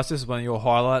up, Bryce, this is one of your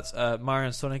highlights. Mario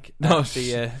and Sonic at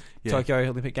the Tokyo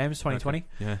Olympic Games 2020. Okay.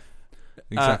 Yeah,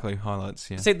 exactly.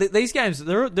 Highlights. Yeah. See, these games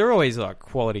they're always like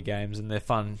quality games and they're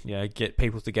fun. You know, get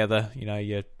people together. You know,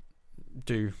 you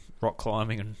do rock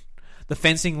climbing and the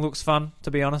fencing looks fun. To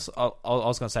be honest, I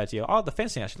was going to say to you, the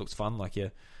fencing actually looks fun. Like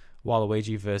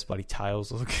Waluigi versus bloody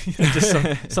Tails, or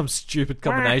just some stupid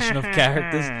combination of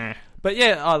characters. But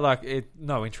yeah, I like it.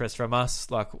 No interest from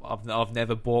us. Like I've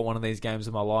never bought one of these games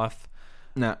in my life.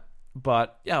 No,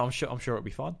 but yeah, I'm sure it'll be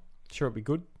fun. Sure, it'll be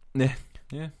good. Yeah.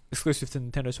 Exclusive to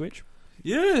Nintendo Switch.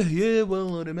 Yeah.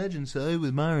 Well, I'd imagine so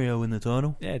with Mario in the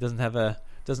title. Yeah, it doesn't have a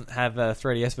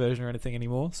 3DS version or anything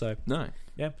anymore. So no.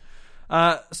 Yeah.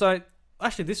 So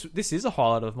actually, this is a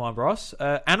highlight of mine, Bryce.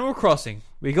 Animal Crossing.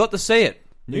 We got to see it.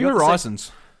 New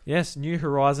Horizons. Yes, New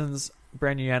Horizons,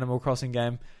 brand new Animal Crossing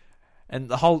game. And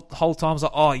the whole time I was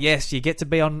like, oh, yes, you get to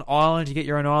be on an island. You get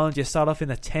your own island. You start off in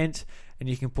a tent, and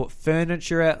you can put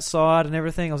furniture outside and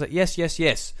everything. I was like, yes, yes,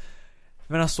 yes.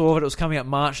 And then I saw that it was coming out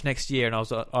March next year, and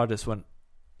I just went...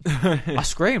 I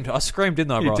screamed,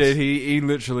 didn't I, Ross? He did. He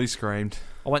literally screamed.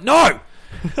 I went, no!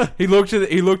 He looked at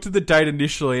the date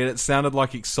initially, and it sounded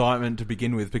like excitement to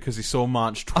begin with because he saw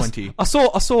March 20. I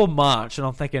saw March, and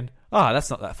I'm thinking, oh, that's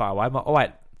not that far away. Oh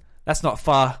wait, that's not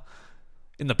far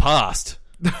in the past.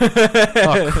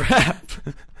 Oh crap!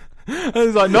 I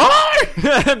was like, no,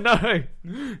 no.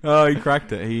 Oh, he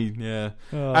cracked it.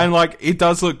 And like it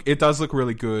does look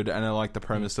really good, and I like the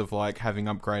premise of like having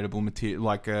upgradable material,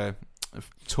 like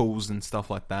tools and stuff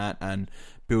like that, and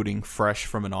building fresh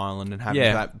from an island and having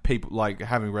that people like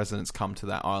having residents come to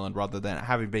that island rather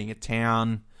than being a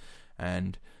town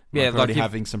and already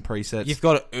having some presets. You've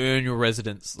got to earn your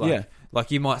residents.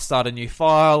 Like you might start a new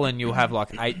file and you'll have like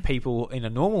 8 people in a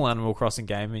normal Animal Crossing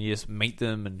game and you just meet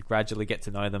them and gradually get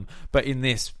to know them. But in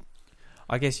this,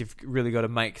 I guess you've really got to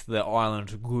make the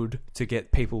island good to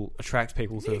attract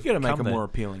people to. You've got to make it more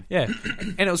appealing. Yeah,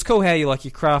 and it was cool how you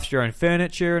craft your own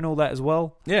furniture and all that as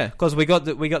well. Yeah, because we got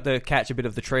to catch a bit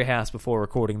of the treehouse before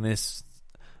recording this,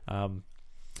 and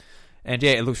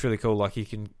yeah, it looks really cool. Like you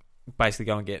can basically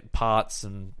go and get parts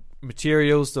and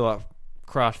materials to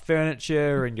craft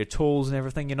furniture and your tools and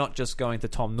everything. You're not just going to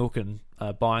Tom Nook and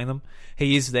buying them.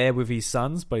 He is there with his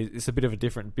sons, but it's a bit of a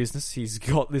different business he's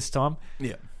got this time.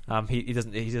 Yeah. He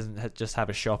doesn't just have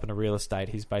a shop and a real estate.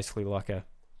 He's basically like a,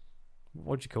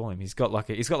 what do you call him? He's got like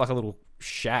a little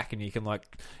shack, and you can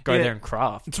like go there and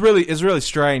craft. It's really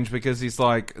strange because he's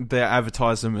like they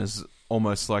advertise him as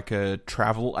almost like a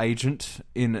travel agent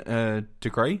in a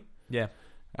degree. Yeah.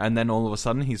 And then all of a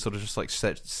sudden he sort of just like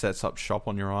sets up shop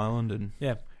on your island, and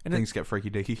things get freaky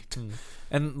deaky.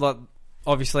 And like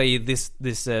obviously this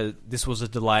was a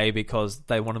delay because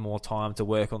they wanted more time to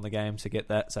work on the game to get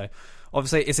that. So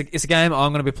obviously it's a game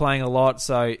I'm going to be playing a lot.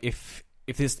 So if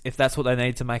that's what they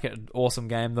need to make it an awesome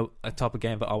game, a type of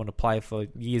game that I want to play for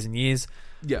years and years,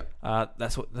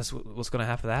 that's what's going to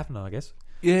have to happen, I guess.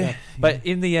 Yeah. But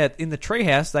in the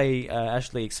treehouse, they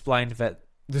actually explained that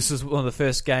this is one of the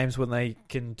first games when they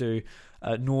can do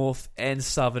North and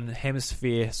Southern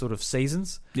Hemisphere sort of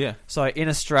seasons. Yeah. So in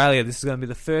Australia, this is going to be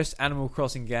the first Animal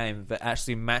Crossing game that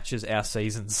actually matches our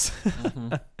seasons.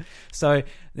 Mm-hmm. So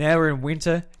now we're in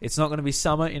winter. It's not going to be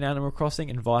summer in Animal Crossing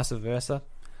and vice versa.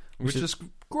 Which is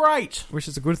great. Which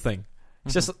is a good thing.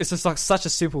 It's just like such a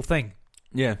simple thing.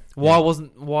 Yeah. Why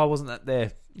wasn't that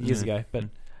there years ago? But it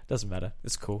doesn't matter.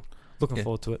 It's cool. Looking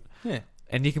forward to it. Yeah.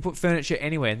 And you can put furniture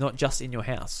anywhere, not just in your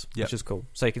house, which is cool.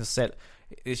 So you can set.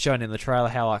 It's shown in the trailer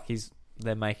how like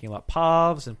they're making like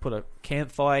paths and put a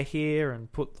campfire here and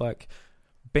put like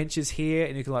benches here,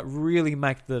 and you can like really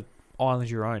make the island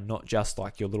your own, not just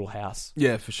like your little house.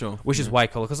 Yeah, for sure. Which is way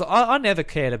cooler because I never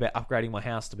cared about upgrading my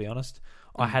house, to be honest.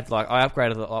 I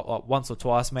upgraded it like once or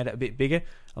twice, made it a bit bigger.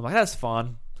 I'm like, that's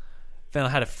fine. Then I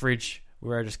had a fridge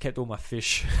where I just kept all my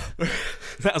fish.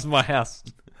 That was my house.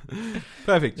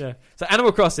 Perfect. Yeah. So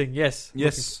Animal Crossing, yes.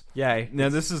 Yay. Now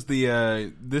this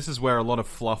is where a lot of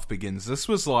fluff begins. This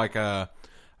was like a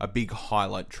big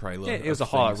highlight trailer. Yeah, it was a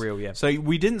highlight reel, yeah. So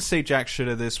we didn't see jack shit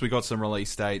of this. We got some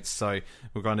release dates, so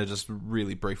we're going to just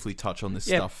really briefly touch on this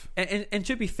stuff. And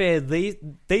to be fair,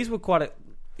 these were quite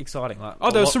exciting. Like,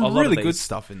 there was some really good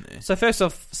stuff in there. So first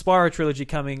off, Spyro Trilogy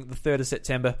coming the 3rd of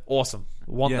September. Awesome.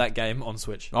 Want that game on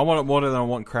Switch. I want it more than I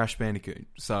want Crash Bandicoot.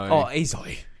 So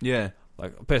easily. Yeah.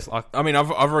 I mean,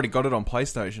 I've already got it on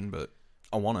PlayStation, but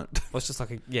I want it. Well, it's just like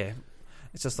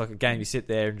it's just like a game you sit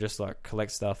there and just like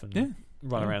collect stuff and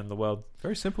run around in the world.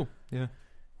 Very simple. Yeah.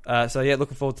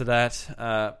 Looking forward to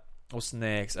that. What's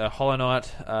next? Hollow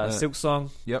Knight, Silk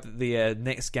Song. Yep. The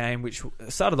next game, which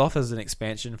started off as an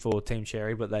expansion for Team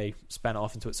Cherry, but they span it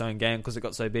off into its own game because it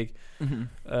got so big.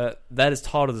 Mm-hmm. That is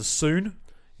titled as Soon.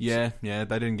 Yeah. They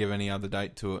didn't give any other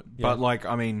date to it, but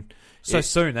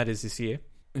soon. That is this year.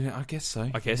 Yeah, I guess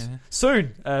so. Yeah.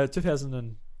 Soon, 2000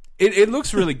 and... It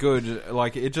looks really good.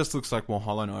 Like it just looks like more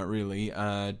Hollow Knight, really.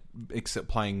 Except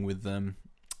playing with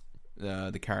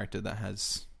the character that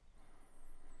has...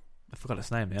 I forgot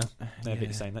its name now. Now that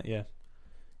you're saying that,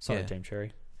 Sorry, Team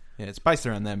Cherry. Yeah, it's based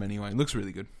around them anyway. It looks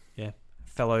really good. Yeah.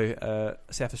 Fellow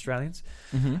South Australians.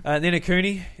 Mm-hmm. Nina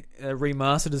Cooney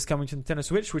remastered is coming to Nintendo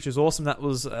Switch, which is awesome. That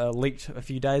was leaked a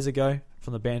few days ago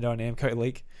from the Bandai Namco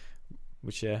leak.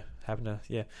 Which happened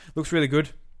to looks really good.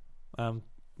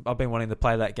 I've been wanting to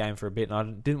play that game for a bit, and I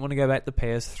didn't want to go back to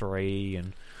PS3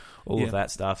 and all of that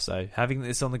stuff. So having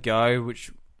this on the go,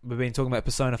 which we've been talking about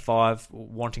Persona 5,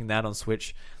 wanting that on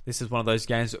Switch. This is one of those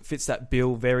games that fits that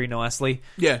bill very nicely.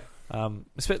 Yeah.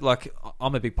 Especially, like,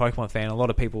 I'm a big Pokemon fan. A lot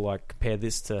of people like compare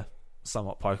this to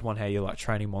somewhat Pokemon, how you like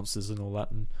training monsters and all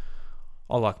that. And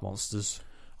I like monsters.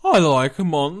 I like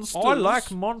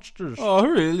monsters. I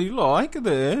really like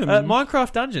them.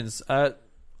 Minecraft Dungeons.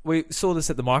 We saw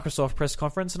this at the Microsoft press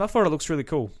conference, and I thought it looks really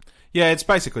cool. Yeah, it's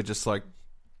basically just like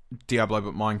Diablo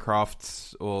but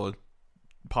Minecraft, or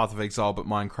Path of Exile but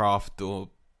Minecraft, or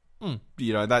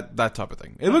that type of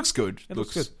thing. It looks good. It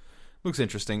looks good. Looks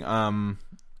interesting. And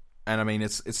I mean,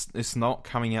 it's not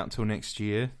coming out till next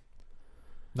year.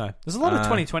 No, there's a lot of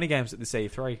 2020 games at this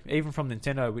E3, even from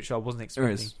Nintendo, which I wasn't expecting.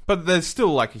 There is. But there's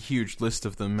still like a huge list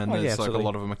of them, and there's like a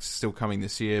lot of them are still coming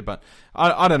this year. But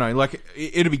I don't know, like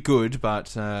it'll be good,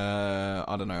 but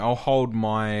I don't know. I'll hold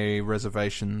my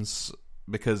reservations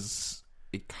because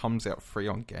it comes out free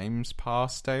on Games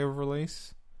Pass day of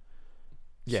release.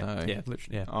 Yeah, so,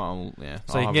 literally, yeah.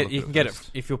 So I'll you can get it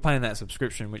if you're paying that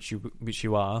subscription, which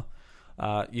you are.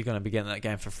 You're going to be getting that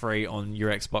game for free on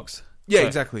your Xbox. Yeah,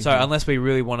 exactly. So unless we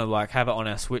really want to like have it on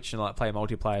our Switch and like play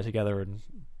multiplayer together and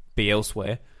be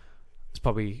elsewhere, it's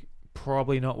probably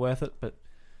not worth it. But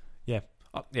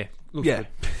looks good.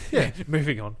 Yeah.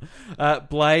 Moving on.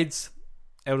 Blades,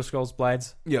 Elder Scrolls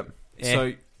Blades. Yep. Yeah,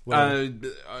 So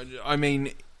I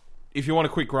mean, if you want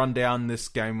a quick rundown, this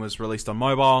game was released on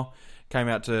mobile, came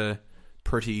out to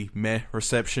pretty meh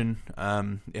reception.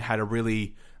 It had a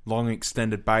really long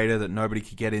extended beta that nobody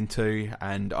could get into,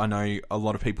 and I know a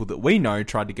lot of people that we know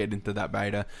tried to get into that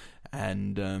beta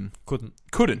and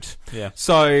couldn't. Yeah.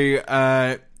 So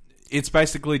it's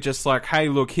basically just like, hey,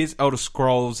 look, here's Elder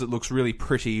Scrolls. It looks really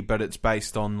pretty, but it's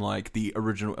based on like the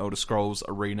original Elder Scrolls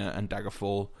Arena and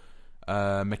Daggerfall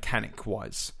mechanic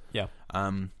wise. Yeah.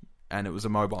 And it was a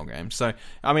mobile game. So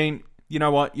I mean, you know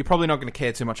what? You're probably not going to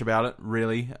care too much about it,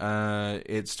 really.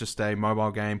 It's just a mobile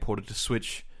game ported to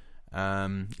Switch.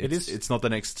 It's not the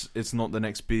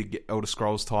next big Elder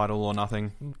Scrolls title or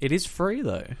nothing. It is free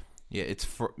though. Yeah, it's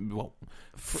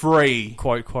free.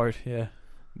 Quote. Yeah.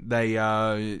 They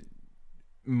are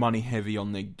money heavy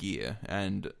on their gear,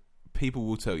 and people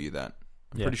will tell you that.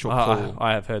 I'm pretty sure Paul.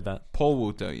 I have heard that. Paul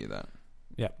will tell you that.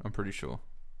 Yeah, I'm pretty sure.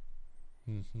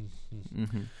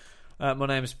 My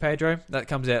name is Pedro. That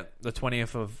comes out the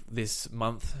 20th of this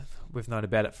month. We've known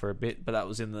about it for a bit, but that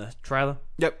was in the trailer.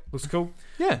 Yep. Looks cool.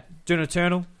 Yeah. Doom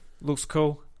Eternal looks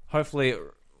cool. Hopefully it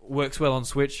works well on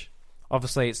Switch.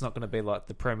 Obviously it's not going to be like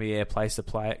the premier place to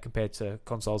play it compared to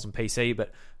consoles and PC, but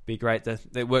it'd be great that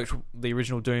the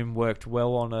original Doom worked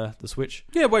well on the Switch.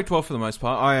 Yeah, it worked well for the most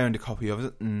part. I owned a copy of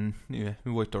it, and yeah, it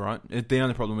worked alright. The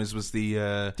only problem was the...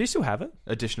 Do you still have it?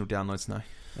 Additional downloads, no.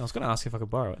 I was going to ask if I could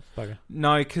borrow it. Bugger.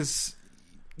 No, because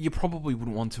you probably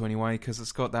wouldn't want to anyway, because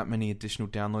it's got that many additional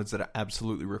downloads that are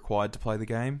absolutely required to play the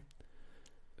game.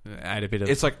 Add a bit of...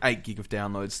 It's like 8 gig of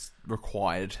downloads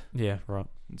required. Yeah, right.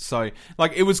 So,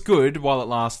 like, it was good while it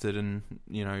lasted, and,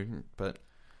 you know, but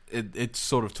it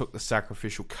sort of took the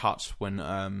sacrificial cut when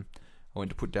I went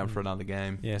to put down for another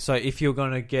game. Yeah, so if you're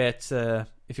going to get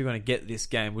this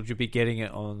game, would you be getting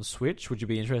it on Switch? Would you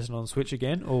be interested on Switch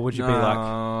again? Or would you be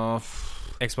like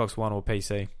Xbox One or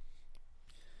PC?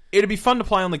 It'd be fun to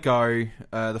play on the go.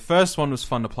 The first one was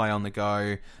fun to play on the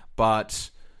go, but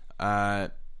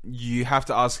you have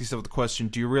to ask yourself the question,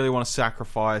 do you really want to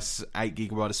sacrifice 8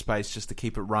 gigabyte of space just to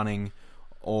keep it running,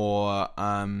 or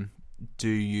do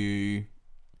you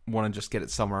want to just get it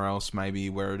somewhere else, maybe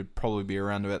where it'd probably be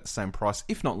around about the same price,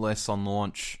 if not less, on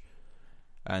launch,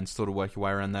 and sort of work your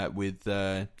way around that with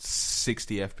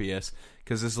 60 FPS,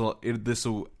 because this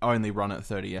will only run at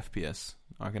 30 FPS.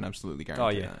 I can absolutely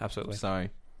guarantee that. Absolutely. So,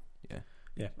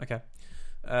 yeah, okay.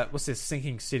 What's this?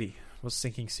 Sinking City. What's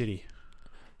Sinking City?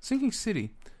 Sinking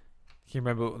City. Can you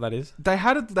remember what that is? They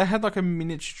had like a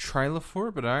miniature trailer for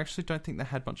it, but I actually don't think they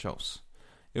had much else.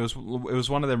 It was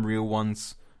one of them real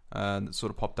ones that sort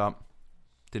of popped up.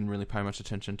 Didn't really pay much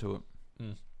attention to it.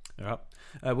 All right.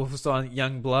 Wolfenstein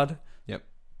Youngblood. Yep.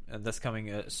 And that's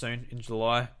coming soon in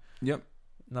July. Yep.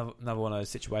 Another one of those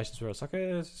situations where it's like,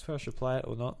 is this where I should play it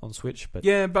or not on Switch? But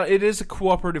yeah, but it is a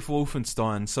cooperative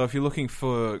Wolfenstein. So if you're looking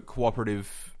for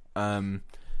cooperative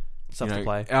stuff to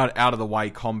play, out of the way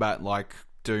combat like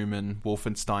Doom and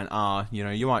Wolfenstein are, you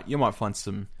know, you might find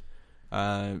some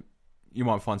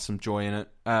joy in it.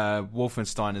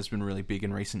 Wolfenstein has been really big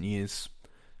in recent years,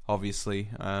 obviously,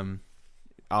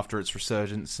 after its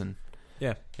resurgence, and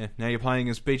yeah. Now you're playing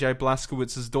as BJ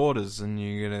Blazkowicz's daughters, and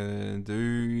you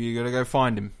gotta go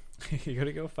find him. You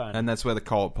gotta go find him, and that's where the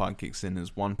co-op part kicks in.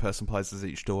 Is one person plays as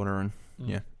each daughter, and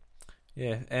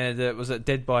and was it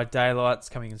Dead by Daylight's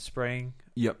coming in spring?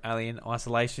 Yep. Alien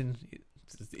Isolation.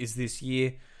 It's is this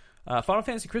year. Final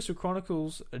Fantasy Crystal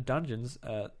Chronicles Dungeons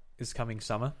is coming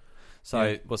summer.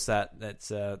 So what's that?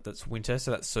 That's winter,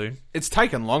 so that's soon. It's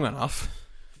taken long enough.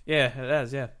 Yeah, it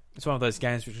has, yeah. It's one of those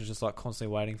games which is just like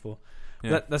constantly waiting for.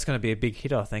 Yeah. That's going to be a big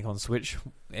hit, I think, on Switch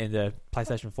and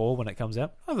PlayStation 4 when it comes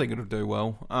out. I think it'll do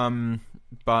well.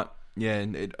 But yeah,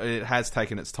 it has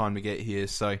taken its time to get here,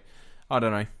 so I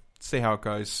don't know. See how it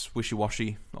goes.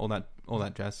 Wishy-washy, all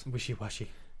that jazz. Wishy-washy.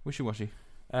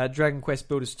 Dragon Quest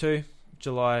Builders 2,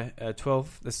 July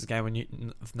 12th. This is a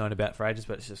game I've known about for ages,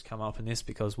 but it's just come up in this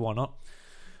because why not?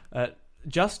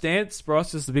 Just Dance,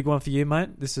 Bryce, is the big one for you,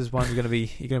 mate. This is one you're gonna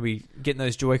be getting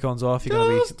those Joy-Cons off.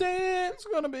 Just Dance,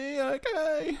 gonna be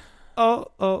okay.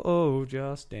 Oh,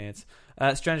 Just Dance.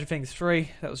 Stranger Things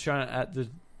 3, that was shown at the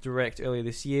Direct earlier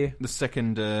this year. The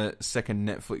second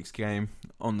Netflix game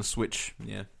on the Switch.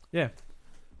 Yeah.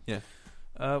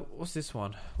 What's this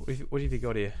one? What have you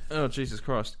got here? Oh, Jesus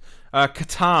Christ.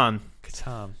 Catan.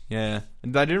 Yeah.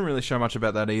 And they didn't really show much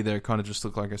about that either. It kind of just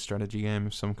looked like a strategy game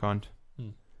of some kind.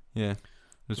 Yeah.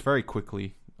 It was very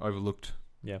quickly overlooked.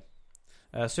 Yeah.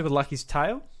 Super Lucky's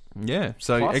Tale. Yeah.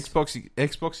 So Plus.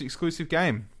 Xbox exclusive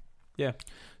game. Yeah.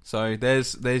 So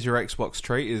there's your Xbox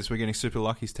treat, is we're getting Super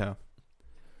Lucky's Tale.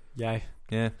 Yay.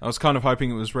 Yeah. I was kind of hoping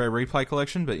it was Rare Replay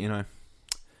Collection, but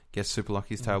guess Super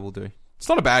Lucky's Tale will do. It's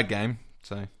not a bad game,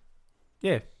 so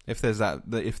yeah. If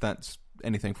that's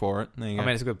anything for it, there you go. I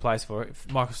mean, it's a good place for it. If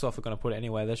Microsoft are going to put it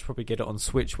anywhere, they should probably get it on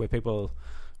Switch, where people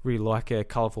really like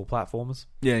colourful platformers.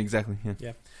 Yeah, exactly.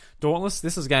 Yeah. Dauntless.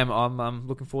 This is a game I'm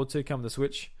looking forward to coming to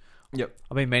Switch. Yep.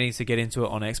 I've been meaning to get into it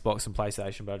on Xbox and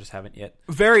PlayStation, but I just haven't yet.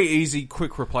 Very easy,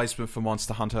 quick replacement for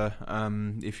Monster Hunter.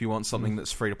 If you want something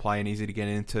that's free to play and easy to get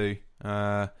into.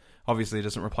 Obviously, it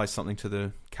doesn't replace something to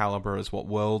the caliber as what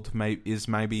World is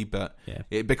maybe, but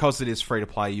because it is free to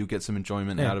play, you'll get some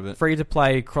enjoyment out of it. Free to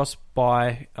play, cross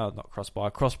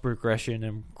progression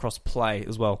and cross play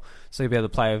as well. So you'll be able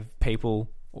to play with people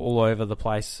all over the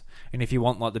place. And if you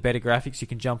want like the better graphics, you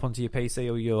can jump onto your PC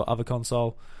or your other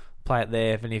console, play it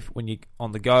there. And when you're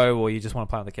on the go or you just want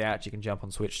to play on the couch, you can jump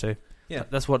on Switch too. Yeah,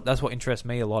 that's what interests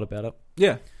me a lot about it.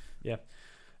 Yeah.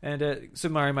 And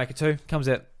Super Mario Maker 2 comes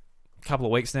out a couple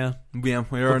of weeks now. Yeah,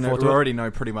 we already know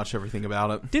pretty much everything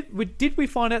about it. Did we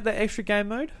find out the extra game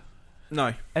mode?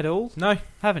 No. At all? No.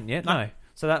 Haven't yet? No.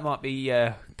 So that might be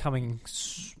coming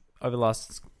over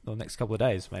the next couple of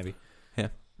days, maybe. Yeah.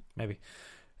 Maybe.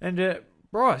 And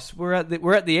Bryce, we're at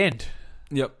the end.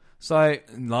 Yep. So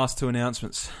last two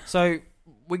announcements. So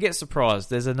we get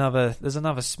surprised. There's another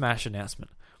Smash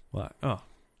announcement. We're like, oh,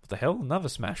 what the hell? Another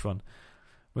Smash one.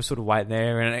 We're sort of waiting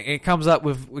there, and it comes up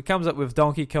with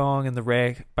Donkey Kong and the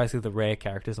rare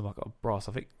characters. I'm like, oh, Bryce,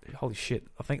 holy shit,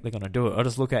 I think they're gonna do it. I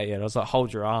just look at you and I was like,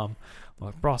 hold your arm. I'm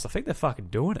like, Bryce, I think they're fucking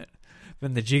doing it.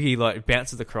 Then the Jiggy like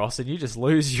bounces across, and you just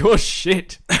lose your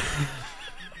shit.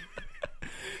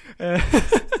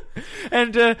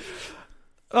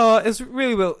 It's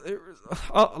really well.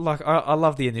 I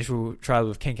love the initial trailer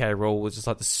with King K. Rool, was just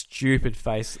like the stupid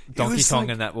face Donkey Kong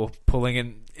and that were pulling,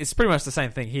 and it's pretty much the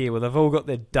same thing here, where they've all got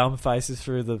their dumb faces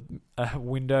through the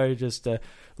window, just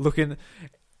looking.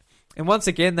 And once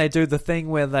again, they do the thing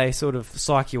where they sort of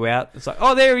psych you out. It's like,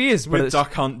 oh, there he is, with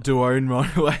Duck Hunt duo more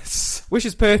or less, which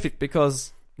is perfect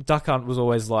because Duck Hunt was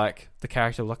always like the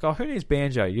character, like, oh, who needs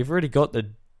Banjo? You've already got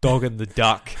the dog and the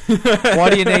duck. Why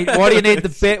do you need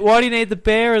the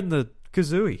bear and the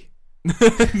Kazooie?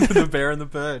 The bear and the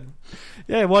bird.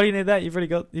 Yeah, why do you need that? You've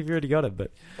already got it.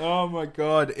 But oh my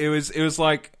god, it was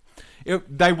like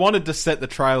they wanted to set the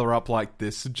trailer up like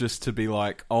this just to be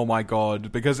like, oh my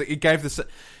god, because it gave this.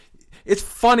 It's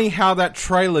funny how that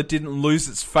trailer didn't lose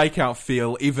its fake out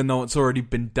feel, even though it's already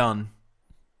been done.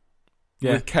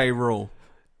 Yeah. With K. Rool.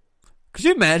 Could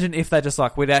you imagine if they just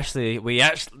like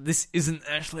this isn't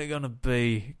actually gonna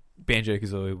be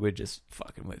Banjo-Kazooie, we're just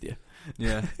fucking with you.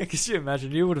 Yeah. Could you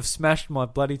imagine? You would have smashed my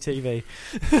bloody TV.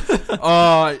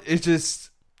 Oh, it just.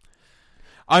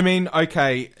 I mean,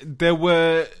 okay, there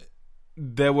were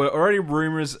already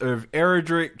rumors of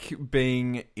Eredrick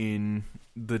being in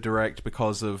the Direct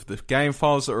because of the game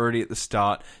files already at the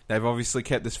start. They've obviously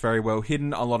kept this very well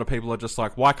hidden. A lot of people are just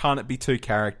like, why can't it be two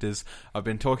characters? I've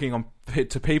been talking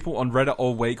to people on Reddit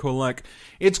all week who are like,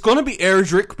 it's going to be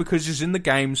Eredrick because he's in the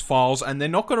games files, and they're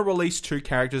not going to release two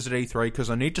characters at E3 because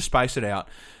I need to space it out.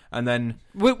 And then,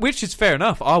 which is fair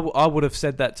enough. I would have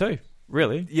said that too.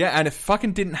 Really? Yeah, and it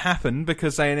fucking didn't happen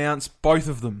because they announced both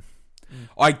of them.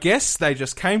 I guess they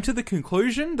just came to the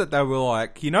conclusion that they were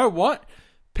like, you know what?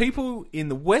 people in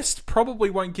the West probably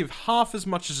won't give half as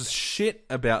much as a shit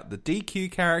about the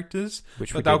DQ characters,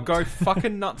 but they'll go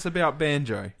fucking nuts about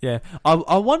Banjo. Yeah,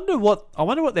 I wonder what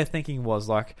their thinking was.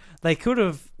 Like, they could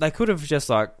have just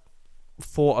like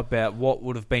thought about what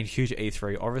would have been huge at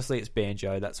E3. Obviously, it's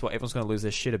Banjo. That's what everyone's going to lose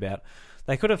their shit about.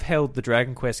 They could have held the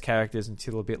Dragon Quest characters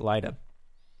until a bit later.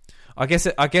 I guess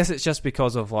it's just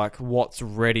because of like what's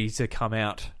ready to come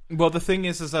out. Well, the thing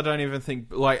is I don't even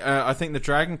think I think the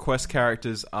Dragon Quest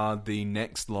characters are the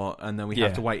next lot, and then we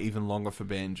have to wait even longer for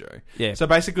Banjo. Yeah. So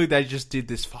basically, they just did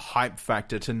this for hype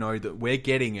factor to know that we're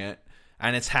getting it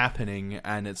and it's happening,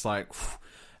 and it's like,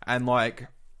 and like,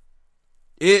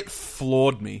 it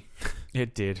floored me.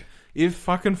 It did. It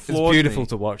fucking floored me. It's beautiful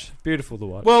to watch. Beautiful to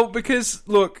watch. Well, because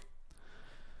look,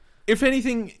 if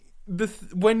anything,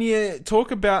 when you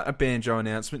talk about a Banjo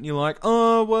announcement, you're like,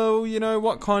 oh, well, you know,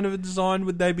 what kind of a design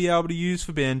would they be able to use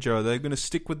for Banjo? They're going to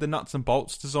stick with the nuts and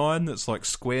bolts design that's like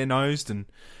square-nosed and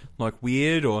like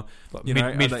weird, or like you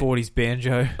know, mid-40s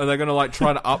Banjo. Are they going to like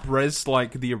try to up-res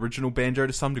like the original Banjo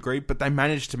to some degree? But they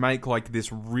managed to make like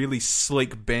this really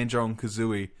sleek Banjo and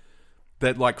Kazooie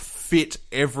that like fit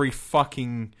every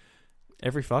fucking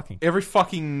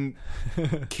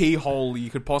keyhole you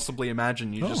could possibly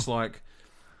imagine. You're just like,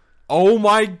 oh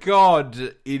my god,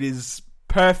 it is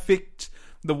perfect.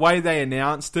 The way they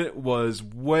announced it was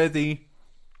worthy.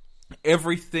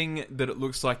 Everything that it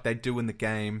looks like they do in the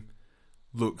game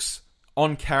looks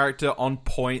on character, on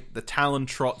point. The Talon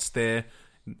Trot's there.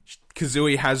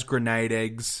 Kazooie has grenade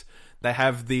eggs. They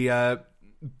have the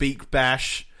beak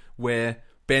bash where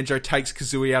Banjo takes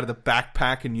Kazooie out of the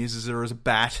backpack and uses her as a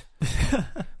bat.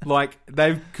 Like,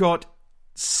 they've got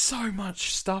so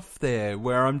much stuff there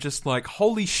where I'm just like,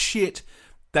 holy shit,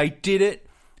 they did it.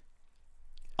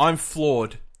 I'm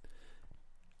floored.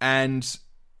 And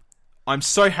I'm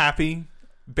so happy.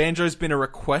 Banjo's been a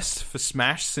request for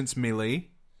Smash since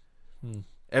Melee.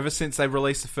 Ever since they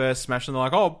released the first Smash, and they're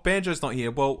like, oh, Banjo's not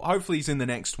here. Well, hopefully he's in the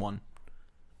next one.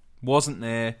 Wasn't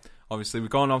there. Obviously, we've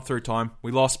gone on through time.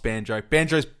 We lost Banjo.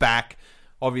 Banjo's back.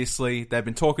 Obviously, they've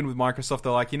been talking with Microsoft.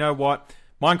 They're like, you know what?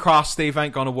 Minecraft Steve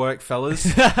ain't gonna work, fellas.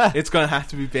 It's gonna have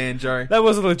to be Banjo. That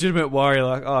was a legitimate worry.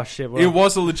 Like, oh shit. Well. It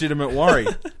was a legitimate worry.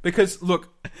 Because,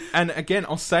 look, and again,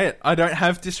 I'll say it. I don't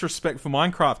have disrespect for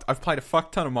Minecraft. I've played a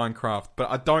fuck ton of Minecraft. But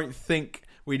I don't think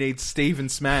we need Steve and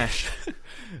Smash.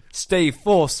 Steve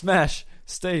for Smash.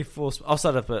 I'll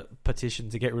start up a petition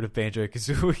to get rid of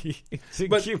Banjo-Kazooie.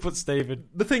 to put Steve in.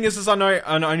 The thing is I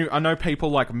know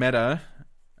people like Meta,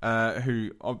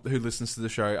 who listens to the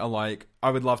show, are like,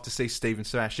 I would love to see Steve and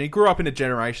Smash. And he grew up in a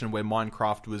generation where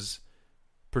Minecraft was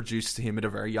produced to him at a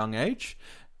very young age.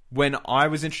 When I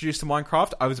was introduced to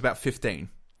Minecraft, I was about 15.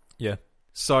 Yeah.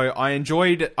 So I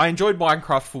enjoyed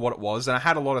Minecraft for what it was, and I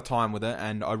had a lot of time with it,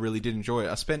 and I really did enjoy it.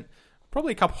 I spent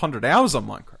probably a couple hundred hours on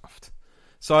Minecraft.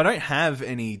 So I don't have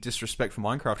any disrespect for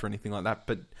Minecraft or anything like that,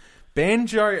 but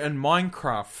Banjo and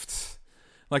Minecraft,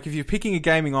 like, if you're picking a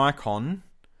gaming icon,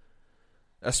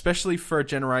 especially for a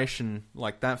generation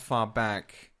like that far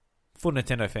back, for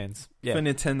Nintendo fans,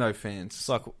 it's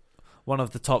like one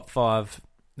of the top 5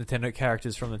 Nintendo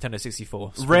characters from Nintendo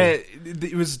 64. Rare.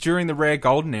 It was during the Rare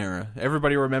Golden era.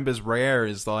 Everybody remembers Rare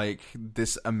as like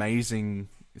this amazing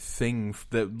thing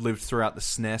that lived throughout the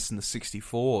SNES and the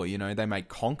 64. You know, they made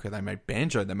Conker, they made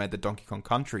Banjo, they made the Donkey Kong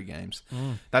Country games.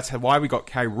 That's why we got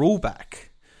K. Rool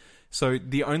back. So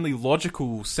the only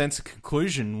logical sense of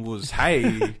conclusion was,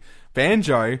 hey,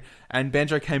 Banjo, and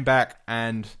Banjo came back,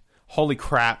 and holy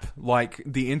crap, like,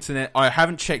 the internet, I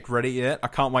haven't checked Reddit yet. I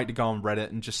can't wait to go on Reddit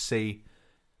and just see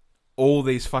all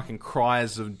these fucking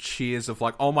cries and cheers of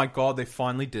like, oh my god, they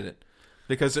finally did it.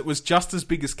 Because it was just as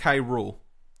big as K. Rool.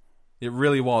 It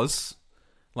really was.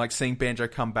 Like, seeing Banjo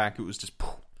come back, it was just...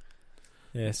 Poof.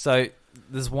 Yeah, so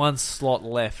there's one slot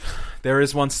left. There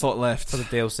is one slot left. For the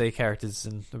DLC characters,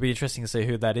 and it'll be interesting to see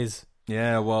who that is.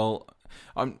 Yeah, well,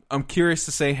 I'm curious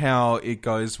to see how it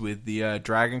goes with the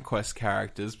Dragon Quest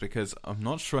characters, because I'm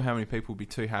not sure how many people will be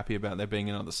too happy about there being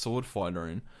another sword fighter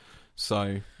in.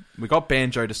 So, we got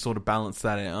Banjo to sort of balance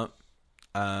that out.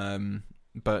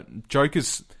 But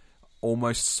Joker's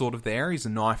almost sort of there. He's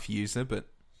a knife user, but...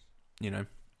 you know,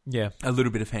 yeah, a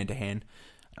little bit of hand-to-hand.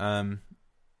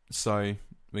 So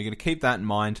we're going to keep that in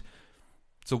mind.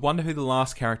 So wonder who the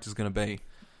last character is going to be.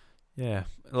 Yeah,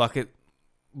 like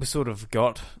we sort of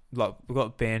got, like, we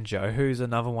got Banjo, who's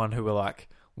another one who we're like,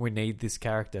 we need this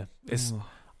character. It's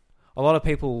a lot of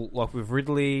people, like with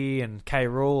Ridley and K.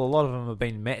 Rool, a lot of them have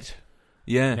been met.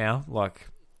 Yeah. Now, like,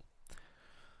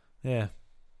 yeah.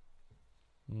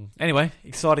 Anyway,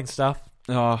 exciting stuff.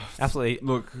 Oh,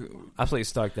 Absolutely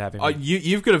stoked to have him.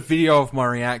 You've got a video of my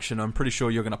reaction. I'm pretty sure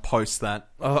you're going to post that.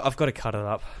 Oh, I've got to cut it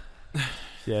up.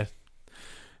 Yeah.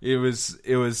 It was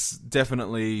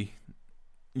definitely,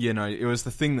 it was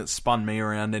the thing that spun me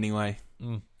around anyway.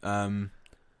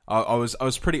 I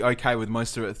was pretty okay with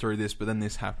most of it through this, but then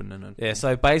this happened and yeah.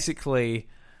 So basically,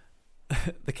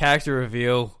 the character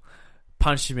reveal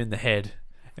punched him in the head,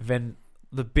 and then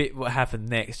the bit what happened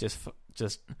next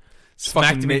just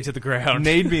smacked him into the ground.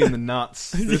 Kneed me in the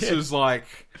nuts. This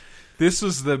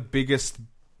was the biggest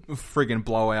friggin'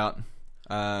 blowout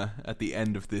at the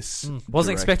end of this.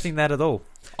 Wasn't expecting that at all.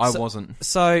 I wasn't.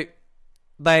 So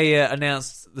they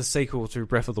announced the sequel to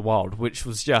Breath of the Wild, which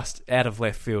was just out of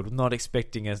left field. Not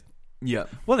expecting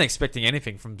wasn't expecting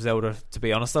anything from Zelda, to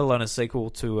be honest, let alone a sequel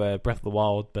to Breath of the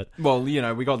Wild. But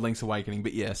we got Link's Awakening,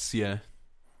 but yes, yeah.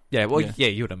 Yeah, well, yeah,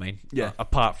 you know what I mean. Yeah.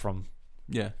 Apart from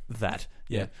that.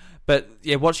 Yeah. But,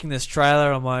 watching this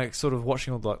trailer, I'm like, sort of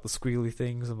watching all the squiggly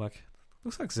things, I'm like,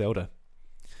 looks like Zelda.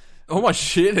 Oh my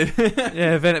shit.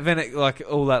 Yeah, then it,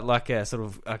 all that, sort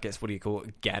of, I guess, what do you call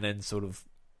it? Ganon sort of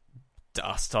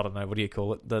dust, I don't know, what do you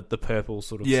call it? The purple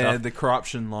sort of stuff. Yeah, the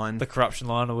corruption line. The corruption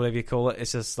line, or whatever you call it.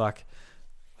 It's just like,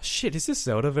 shit, is this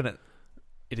Zelda? Then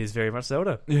it is very much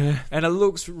Zelda. Yeah. And it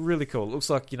looks really cool. It looks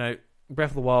like,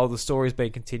 Breath of the Wild, the story's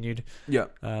being continued. Yeah.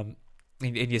 And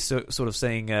you're sort of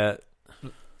seeing a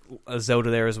Zelda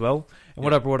there as well. And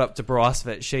what I brought up to Bryce,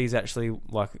 that she's actually,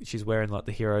 she's wearing,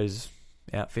 the hero's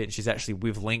outfit, and she's actually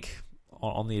with Link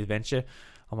on the adventure.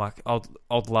 I'm like,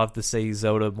 I'd love to see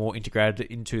Zelda more integrated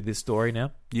into this story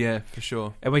now. Yeah, for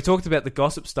sure. And we talked about the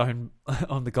Gossip Stone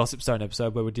on the Gossip Stone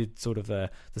episode, where we did sort of the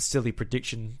silly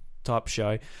prediction type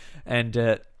show.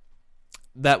 And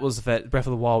that was that Breath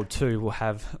of the Wild 2 will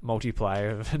have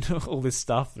multiplayer and all this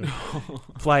stuff. And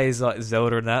players like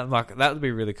Zelda and that. I'm like, that would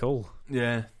be really cool.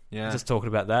 Yeah. Just talking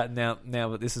about that. Now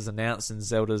that this is announced and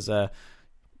Zelda's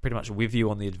pretty much with you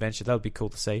on the adventure, that would be cool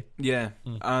to see. Yeah.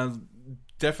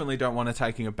 Definitely don't want her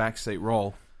taking a backseat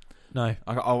role. No.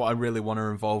 I really want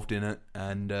her involved in it,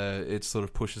 and it sort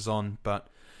of pushes on. But,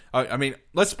 I mean,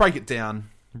 let's break it down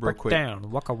real quick.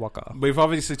 Waka waka. We've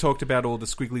obviously talked about all the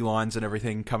squiggly lines and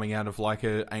everything coming out of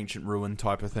an ancient ruin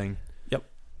type of thing. Yep.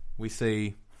 We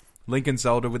see Link and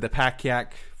Zelda with the pack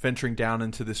yak venturing down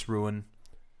into this ruin.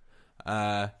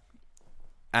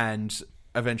 And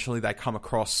eventually they come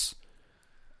across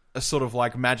a sort of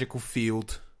magical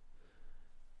field.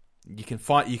 You can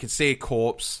see a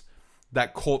corpse.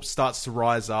 That corpse starts to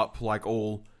rise up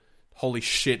all, holy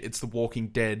shit, it's the Walking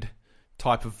Dead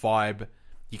type of vibe.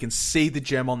 You can see the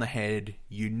gem on the head.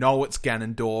 You know it's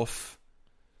Ganondorf.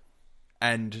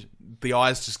 And the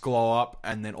eyes just glow up,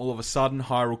 and then all of a sudden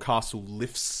Hyrule Castle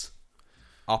lifts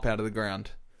up out of the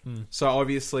ground. So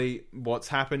obviously what's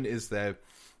happened is they're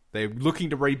looking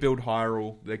to rebuild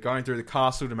Hyrule. They're going through the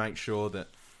castle to make sure that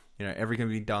everything can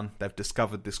be done. They've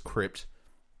discovered this crypt.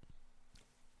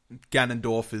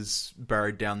 Ganondorf is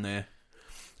buried down there.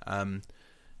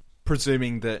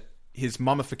 Presuming that his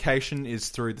mummification is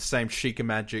through the same Sheikah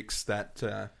magics that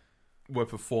were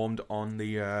performed on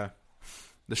the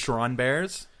shrine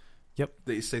bearers. Yep.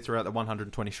 That you see throughout the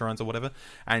 120 shrines or whatever.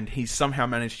 And he's somehow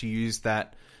managed to use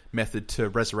that method to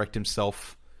resurrect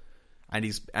himself, and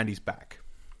he's back.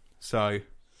 So,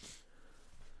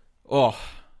 it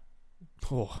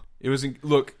was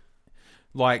look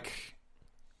like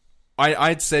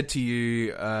I'd said to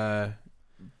you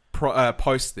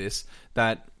post this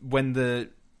that when the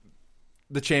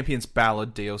Champions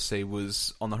Ballad DLC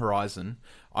was on the horizon,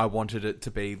 I wanted it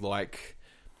to be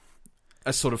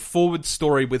a sort of forward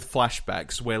story with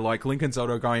flashbacks where Link and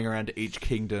Zelda are going around to each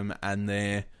kingdom and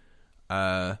they're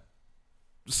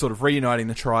sort of reuniting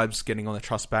the tribes, getting on the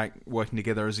trust back, working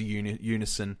together as a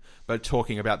unison, but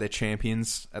talking about their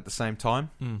champions at the same time.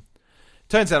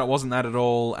 Turns out it wasn't that at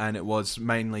all, and it was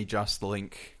mainly just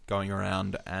Link going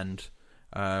around and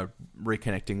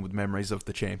reconnecting with memories of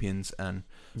the champions and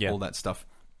all that stuff.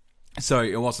 So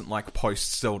it wasn't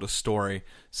post-Zelda story.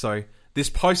 So this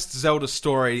post-Zelda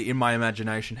story, in my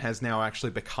imagination, has now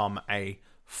actually become a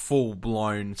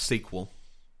full-blown sequel.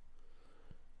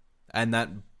 And that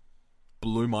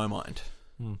blew my mind.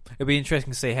 It'll be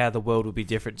interesting to see how the world will be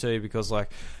different too, because I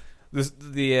guess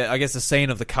the scene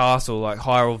of the castle,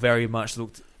 Hyrule very much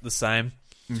looked the same.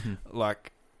 Mm-hmm.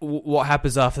 What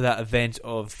happens after that event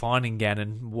of finding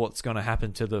Ganon? What's going to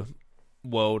happen to the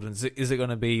world? And is it going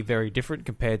to be very different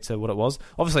compared to what it was?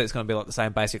 Obviously, it's going to be the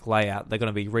same basic layout. They're going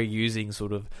to be reusing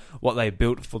sort of what they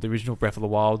built for the original Breath of the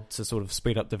Wild to sort of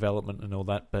speed up development and all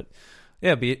that. But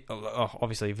yeah,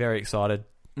 obviously very excited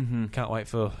Mm-hmm. Can't wait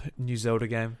for new Zelda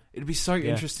game. It'd be so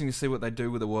interesting to see what they do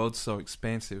with a world so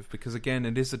expansive, because again,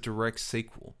 it is a direct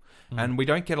sequel, and we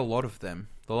don't get a lot of them.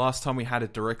 The last time we had a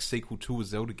direct sequel to a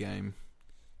Zelda game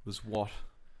was what?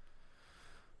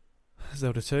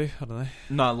 Zelda 2? I don't know.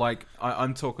 No, like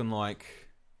I'm talking like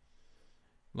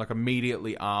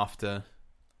immediately after.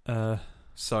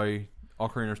 So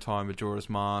Ocarina of Time, Majora's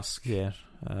Mask. Yeah.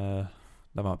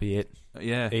 That might be it.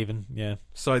 Yeah. Even, yeah.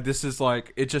 So this is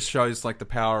like, it just shows like the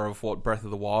power of what Breath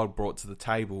of the Wild brought to the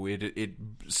table. It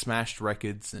smashed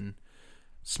records and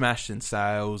smashed in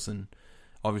sales, and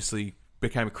obviously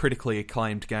became a critically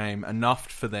acclaimed game,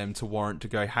 enough for them to warrant to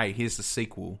go, hey, here's the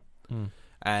sequel.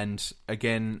 And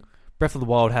again, Breath of the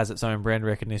Wild has its own brand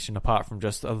recognition apart from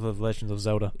just other Legends of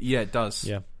Zelda. Yeah, it does.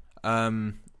 Yeah.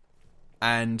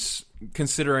 And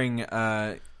considering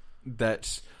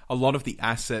that a lot of the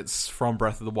assets from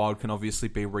Breath of the Wild can obviously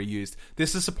be reused,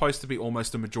 this is supposed to be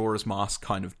almost a Majora's Mask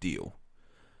kind of deal.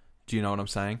 Do you know what I'm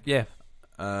saying? Yeah.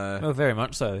 Well, very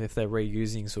much so, if they're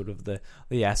reusing sort of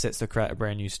the assets to create a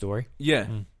brand new story. Yeah.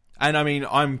 And I mean,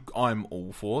 I'm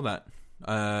all for that.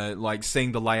 Like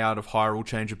seeing the layout of Hyrule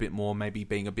change a bit more, maybe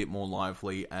being a bit more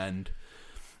lively, and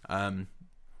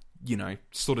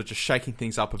sort of just shaking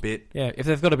things up a bit. Yeah, if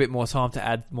they've got a bit more time to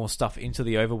add more stuff into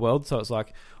the overworld, so it's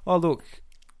like, oh look,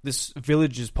 this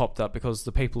village has popped up because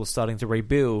the people are starting to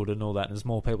rebuild and all that, and there's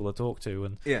more people to talk to,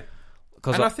 and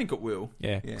I think it will.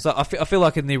 Yeah. So I feel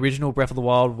like in the original Breath of the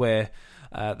Wild, where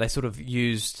they sort of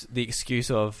used the excuse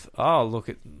of, oh look,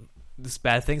 this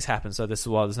bad things happen, so this is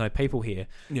why there's no people here.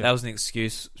 Yeah. That was an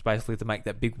excuse basically to make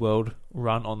that big world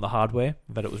run on the hardware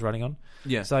that it was running on.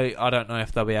 Yeah. So I don't know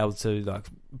if they'll be able to like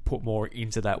put more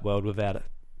into that world without it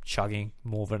chugging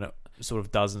more than it sort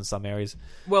of does in some areas.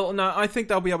 Well, no, I think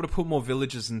they'll be able to put more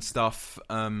villages and stuff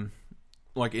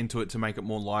like into it to make it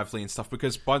more lively and stuff,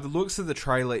 because by the looks of the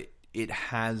trailer, it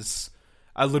has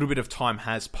a little bit of time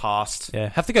has passed. Yeah,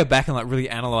 have to go back and like really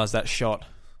analyze that shot.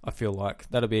 I feel like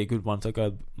that'll be a good one to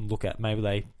go look at.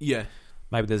 Maybe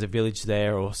there's a village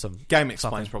there or some Game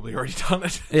Explain's probably already done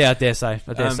it. Yeah, I dare say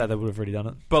they would have already done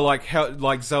it. But like how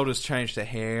like Zelda's changed her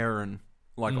hair and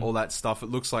like all that stuff. It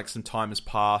looks like some time has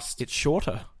passed. It's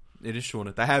shorter. It is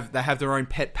shorter. They have their own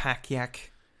pet pack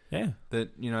yak. Yeah,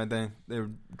 that they're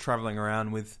traveling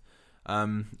around with.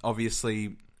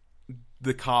 Obviously,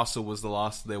 the castle was the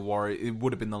last of their warriors. It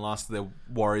would have been the last of their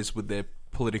warriors with their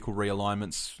political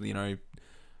realignments.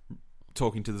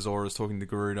 Talking to the Zoras, talking to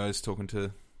the Gerudos, talking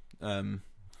to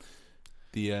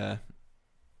the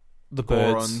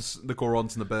birds. the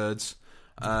Gorons and the birds.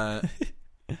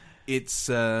 It's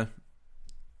so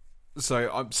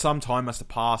some time must have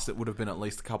passed. It would have been at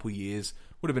least a couple of years.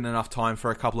 Would have been enough time for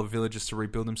a couple of villages to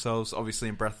rebuild themselves. Obviously,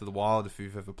 in Breath of the Wild, if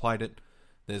you've ever played it,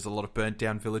 there's a lot of burnt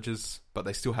down villages, but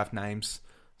they still have names.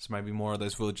 So maybe more of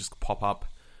those villages could pop up.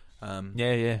 For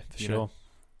sure.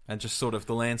 And just sort of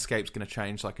the landscape's going to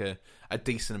change like a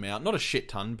decent amount. Not a shit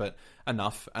ton, but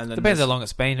enough. And then depends how long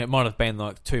it's been. It might have been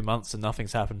like 2 months and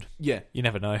nothing's happened. Yeah. You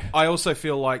never know. I also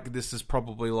feel like this is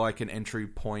probably like an entry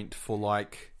point for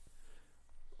like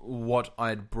what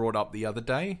I'd brought up the other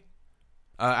day.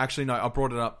 Actually, no, I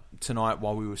brought it up tonight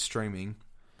while we were streaming.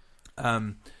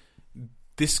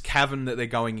 This cavern that they're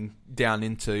going down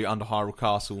into under Hyrule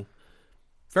Castle,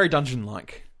 very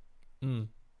dungeon-like.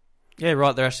 Yeah,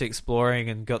 right. They're actually exploring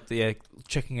and got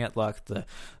checking out like the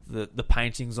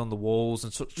paintings on the walls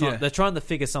and they're trying to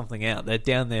figure something out. They're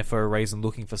down there for a reason,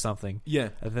 looking for something. Yeah,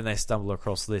 and then they stumble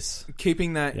across this.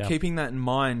 Keeping that in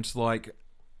mind, like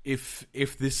if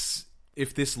this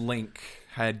Link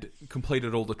had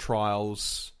completed all the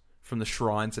trials from the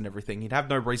shrines and everything, he'd have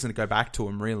no reason to go back to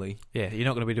him, really. Yeah, you're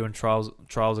not going to be doing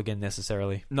trials again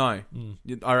necessarily. No,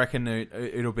 I reckon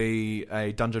it'll be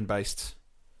a dungeon based.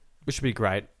 Which would be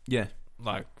great. Yeah.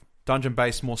 Like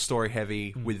dungeon-based, more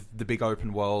story-heavy with the big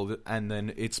open world, and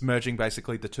then it's merging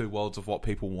basically the two worlds of what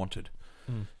people wanted.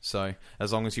 So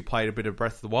as long as you played a bit of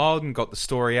Breath of the Wild and got the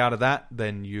story out of that,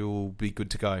 then you'll be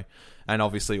good to go. And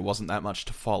obviously it wasn't that much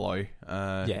to follow.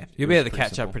 You'll be able to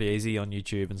catch up pretty easy on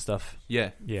YouTube and stuff.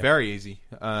 Yeah, very easy.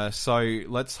 So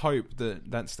let's hope that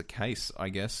that's the case, I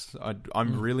guess.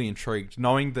 I'm really intrigued.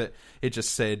 Knowing that it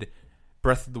just said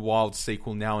Breath of the Wild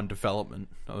sequel now in development.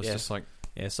 I was just like...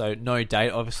 Yeah, so no date.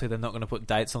 Obviously, they're not going to put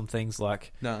dates on things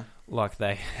like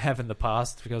they have in the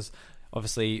past, because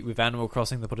obviously with Animal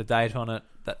Crossing, they put a date on it.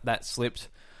 That slipped.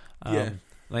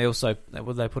 They also...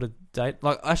 Would they put a date?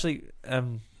 Like, actually...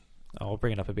 I'll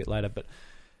bring it up a bit later, but...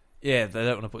 Yeah, they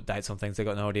don't want to put dates on things. They've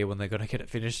got no idea when they're going to get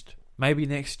it finished. Maybe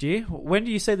next year? When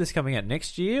do you see this coming out?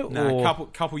 Next year? No, a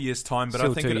couple years' time, but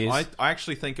I think I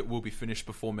actually think it will be finished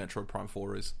before Metroid Prime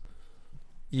 4 is.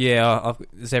 Yeah,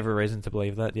 there's every reason to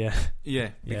believe that. Yeah, Yeah,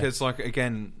 because like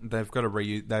again, they've got to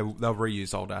reuse. They'll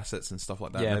reuse old assets and stuff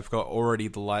like that. Yeah. They've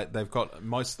got they've got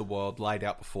most of the world laid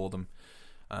out before them.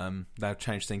 They'll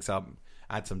change things up,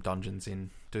 add some dungeons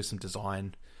in, do some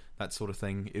design, that sort of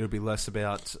thing. It'll be less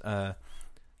about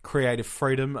creative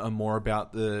freedom and more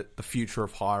about the future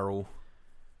of Hyrule,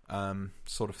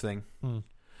 sort of thing.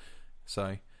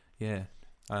 So yeah,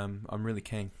 I'm really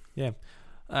keen. Yeah.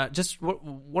 Just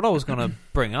what I was going to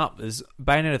bring up is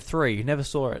Bayonetta 3. You never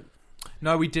saw it.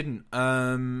 No, we didn't.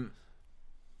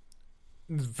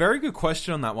 Very good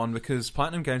question on that one, because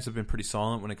Platinum Games have been pretty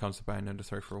silent when it comes to Bayonetta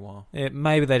 3 for a while. Yeah,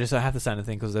 maybe they just don't have to say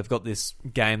anything because they've got this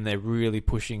game they're really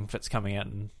pushing that's coming out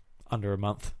in under a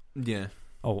month. Yeah.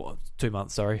 Oh, 2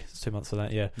 months, sorry. It's 2 months for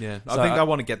that, yeah. Yeah, So I think they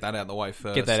want to get that out of the way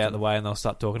first. Get that out of the way and they'll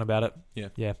start talking about it. Yeah.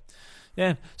 Yeah.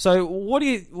 Yeah. So what do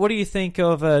you think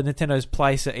of Nintendo's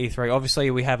place at E3? Obviously,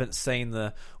 we haven't seen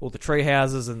all the tree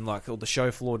houses and like all the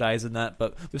show floor days and that,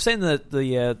 but we've seen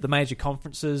the major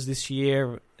conferences this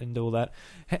year and all that.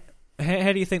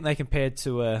 How do you think they compared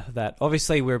to that?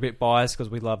 Obviously, we're a bit biased because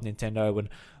we love Nintendo, and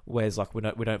whereas like we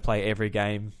don't play every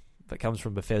game that comes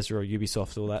from Bethesda or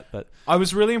Ubisoft, all that. But I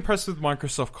was really impressed with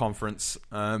Microsoft conference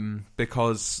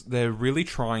because they're really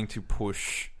trying to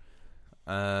push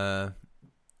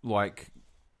like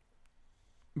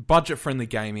budget-friendly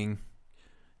gaming.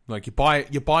 Like you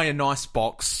buy a nice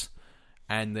box,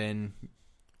 and then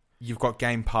you've got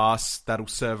Game Pass that'll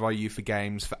serve you for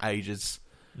games for ages.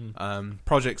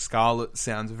 Project Scarlet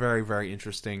sounds very, very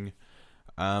interesting.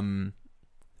 And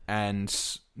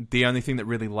the only thing that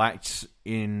really lacked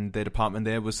in their department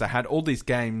there was they had all these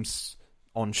games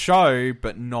on show,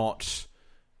 but not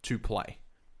to play.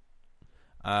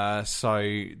 So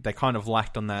they kind of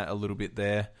lacked on that a little bit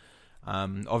there.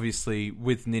 Obviously,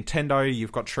 with Nintendo,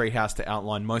 you've got Treehouse to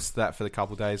outline most of that for the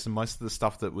couple of days, and most of the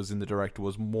stuff that was in the Direct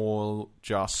was more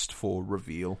just for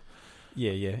reveal.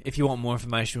 Yeah. If you want more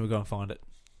information, we'll go and find it.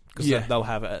 Because they'll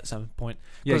have it at some point.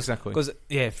 Yeah, exactly. Because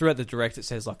throughout the Direct, it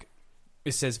says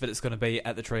that it's going to be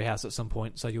at the Treehouse at some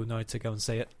point, so you'll know to go and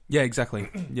see it. Yeah, exactly.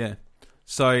 Yeah.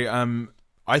 So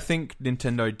I think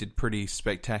Nintendo did pretty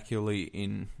spectacularly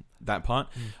in that part.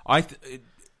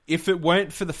 If it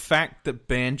weren't for the fact that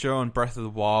Banjo and Breath of the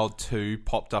Wild 2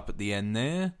 popped up at the end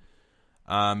there,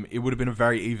 it would have been a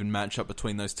very even matchup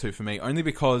between those two for me. Only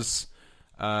because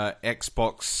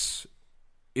Xbox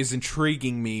is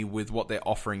intriguing me with what they're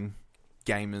offering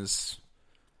gamers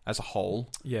as a whole.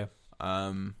 Yeah.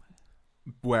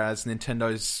 Whereas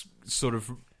Nintendo's sort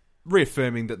of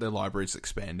reaffirming that their library is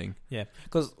expanding. Yeah,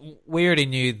 because we already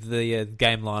knew the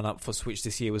game lineup for Switch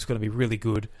this year was going to be really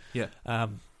good. Yeah.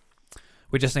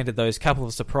 We just needed those couple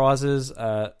of surprises,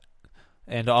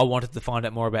 and I wanted to find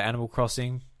out more about Animal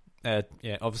Crossing.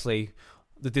 Obviously,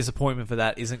 the disappointment for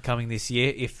that isn't coming this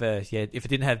year. If it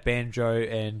didn't have Banjo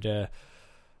and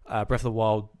Breath of the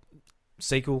Wild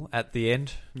sequel at the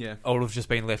end, I would have just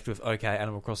been left with, okay,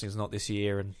 Animal Crossing is not this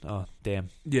year, and oh damn.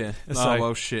 Yeah. So,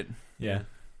 well, shit. Yeah.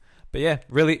 But yeah,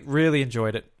 really, really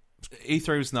enjoyed it.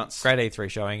 E3 was nuts. Great E3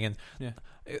 showing, and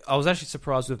I was actually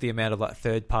surprised with the amount of like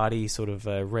third-party sort of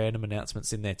random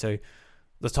announcements in there too.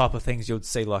 The type of things you'd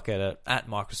see like at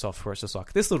Microsoft, where it's just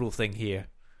like this little thing here,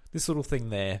 this little thing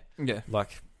there. Yeah.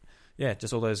 Like,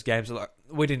 just all those games that, like,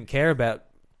 we didn't care about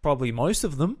probably most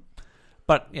of them,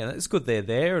 but it's good they're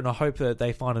there, and I hope that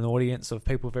they find an audience of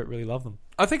people that really love them.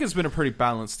 I think it's been a pretty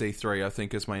balanced E3. I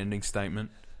think is my ending statement.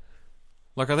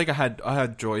 Like, I think I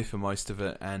had joy for most of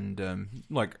it, and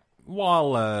like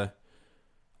while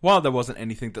there wasn't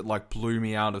anything that like blew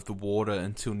me out of the water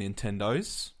until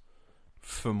Nintendo's,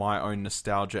 for my own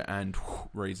nostalgia and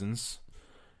reasons.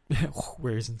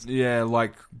 Reasons. Yeah,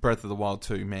 like Breath of the Wild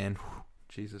 2, man.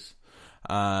 Jesus.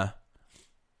 Like,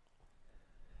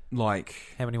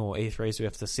 how many more E3s do we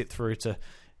have to sit through to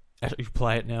actually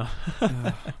play it now?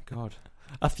 Oh, God.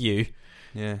 A few.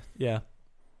 Yeah. Yeah.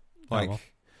 Like, well.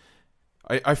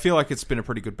 I feel like it's been a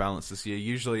pretty good balance this year.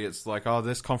 Usually it's like, oh,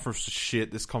 this conference was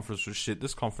shit, this conference was shit,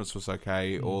 this conference was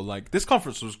okay, or like, this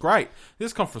conference was great,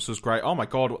 this conference was great, oh my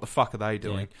God, what the fuck are they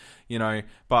doing? Yeah.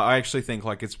 But I actually think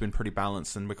like it's been pretty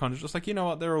balanced, and we're kind of just like, you know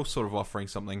what, they're all sort of offering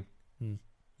something. And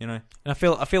I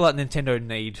feel like Nintendo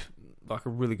need like a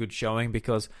really good showing,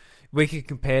 because we could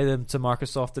compare them to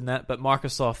Microsoft and that, but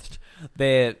Microsoft,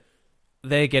 they're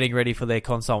getting ready for their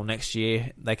console next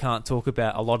year. They can't talk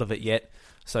about a lot of it yet.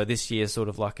 So this year is sort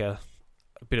of like a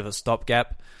bit of a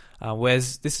stopgap.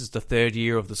 Whereas this is the third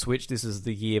year of the Switch. This is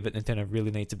the year that Nintendo really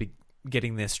need to be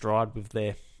getting their stride with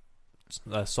their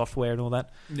software and all that.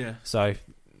 Yeah. So,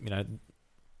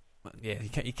 yeah,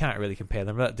 you can't really compare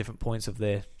them. They're at different points of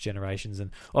their generations,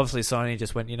 and obviously Sony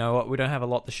just went, you know what, we don't have a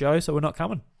lot to show, so we're not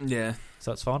coming. Yeah,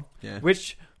 so it's fine. Yeah,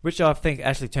 which I think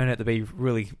actually turned out to be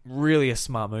really, really a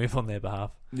smart move on their behalf.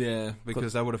 Yeah,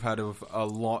 because they would have had a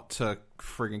lot to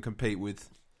friggin' compete with.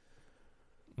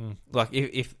 Like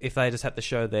if they just had to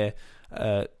show their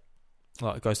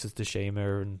like Ghost of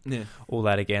Tsushima and all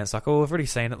that again, it's like, oh, we've already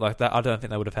seen it like that. I don't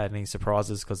think they would have had any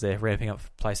surprises because they're ramping up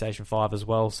PlayStation 5 as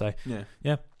well. So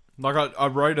yeah. Like I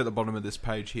wrote at the bottom of this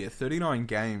page here, 39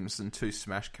 games and 2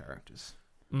 Smash characters.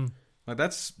 Like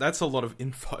that's a lot of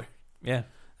info. Yeah,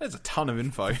 that's a ton of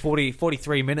info.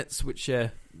 43 minutes, which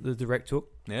the direct took.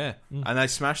 Yeah, and they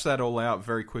smashed that all out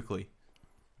very quickly.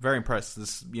 Very impressed.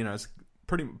 This, it's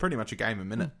pretty much a game a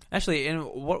minute. Actually, and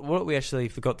what we actually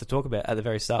forgot to talk about at the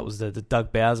very start was the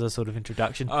Doug Bowser sort of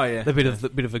introduction. Oh yeah, the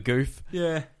bit of a goof.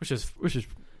 Yeah, which is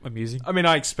amusing. I mean,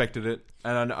 I expected it,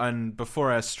 and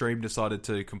before our stream decided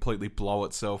to completely blow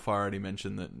itself, I already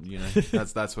mentioned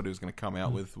that that's what it was going to come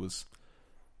out with was.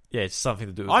 Yeah, it's something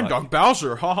to do with... I'm Doug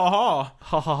Bowser, ha ha ha.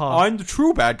 Ha ha ha. I'm the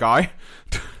true bad guy.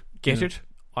 Get it?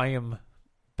 I am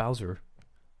Bowser.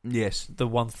 Yes. The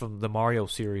one from the Mario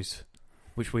series,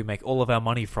 which we make all of our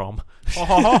money from. Ha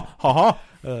ha ha, ha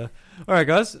ha. Alright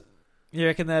guys, you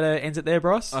reckon that ends it there,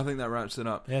 Bryce? I think that wraps it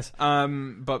up. Yes.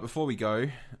 But before we go,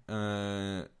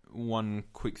 one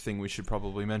quick thing we should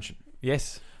probably mention.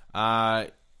 Yes.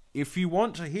 If you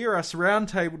want to hear us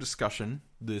roundtable discussion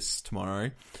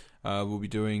tomorrow... we'll be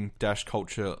doing Dash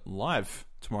Culture live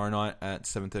tomorrow night at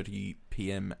 7:30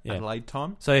 p.m. Adelaide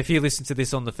time. So if you listen to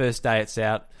this on the first day it's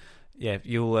out,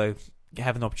 you'll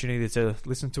have an opportunity to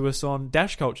listen to us on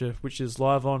Dash Culture, which is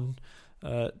live on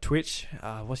Twitch.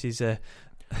 What's his...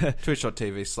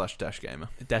 Twitch.tv/DashGamer.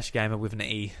 Dash Gamer with an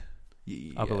E,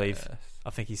 I believe. I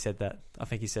think he said that. I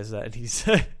think he says that in his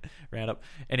roundup.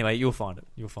 Anyway, you'll find it.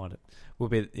 We'll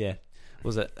be...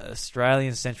 Was it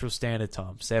Australian Central Standard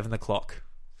Time, 7 o'clock?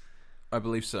 I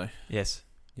believe so. Yes.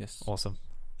 Awesome.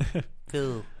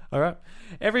 Cool. All right.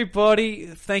 Everybody,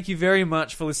 thank you very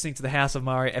much for listening to the House of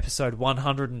Mario episode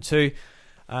 102.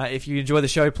 If you enjoy the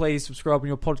show, please subscribe on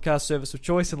your podcast service of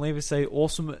choice and leave us a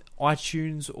awesome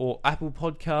iTunes or Apple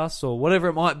Podcasts or whatever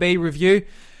it might be review.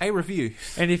 A review.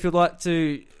 And if you'd like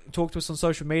to talk to us on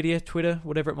social media, Twitter,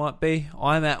 whatever it might be,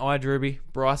 I'm at iDruby.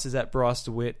 Bryce is at Bryce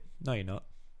DeWitt. No, you're not.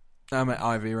 I'm at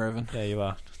Ivy Raven. Yeah, you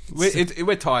are.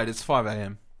 We're tired. It's 5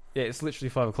 a.m. Yeah, it's literally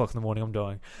 5 o'clock in the morning. I'm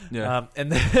dying. Yeah. And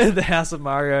the House of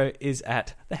Mario is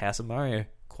at the House of Mario,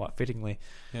 quite fittingly.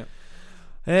 Yep.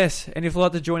 Yes, and if you'd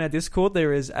like to join our Discord,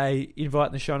 there is a invite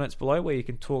in the show notes below where you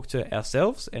can talk to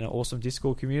ourselves and an awesome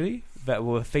Discord community that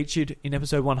were featured in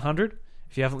episode 100.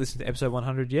 If you haven't listened to episode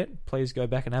 100 yet, please go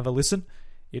back and have a listen.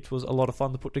 It was a lot of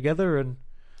fun to put together, and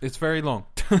it's very long.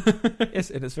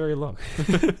 Yes, and it's very long.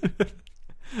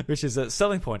 Which is a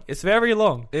selling point. It's very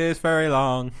long. It's very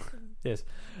long. Yes.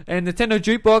 And Nintendo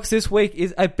Jukebox this week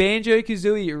is a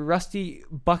Banjo-Kazooie Rusty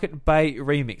Bucket Bay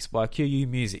remix by QU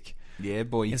Music. Yeah,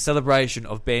 boy. In celebration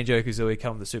of Banjo-Kazooie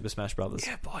coming to Super Smash Brothers.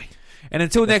 Yeah, boy. And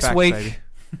until They're next back, week...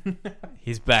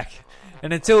 He's back.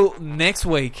 And until next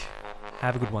week,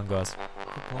 have a good one, guys.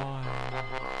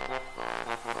 Goodbye.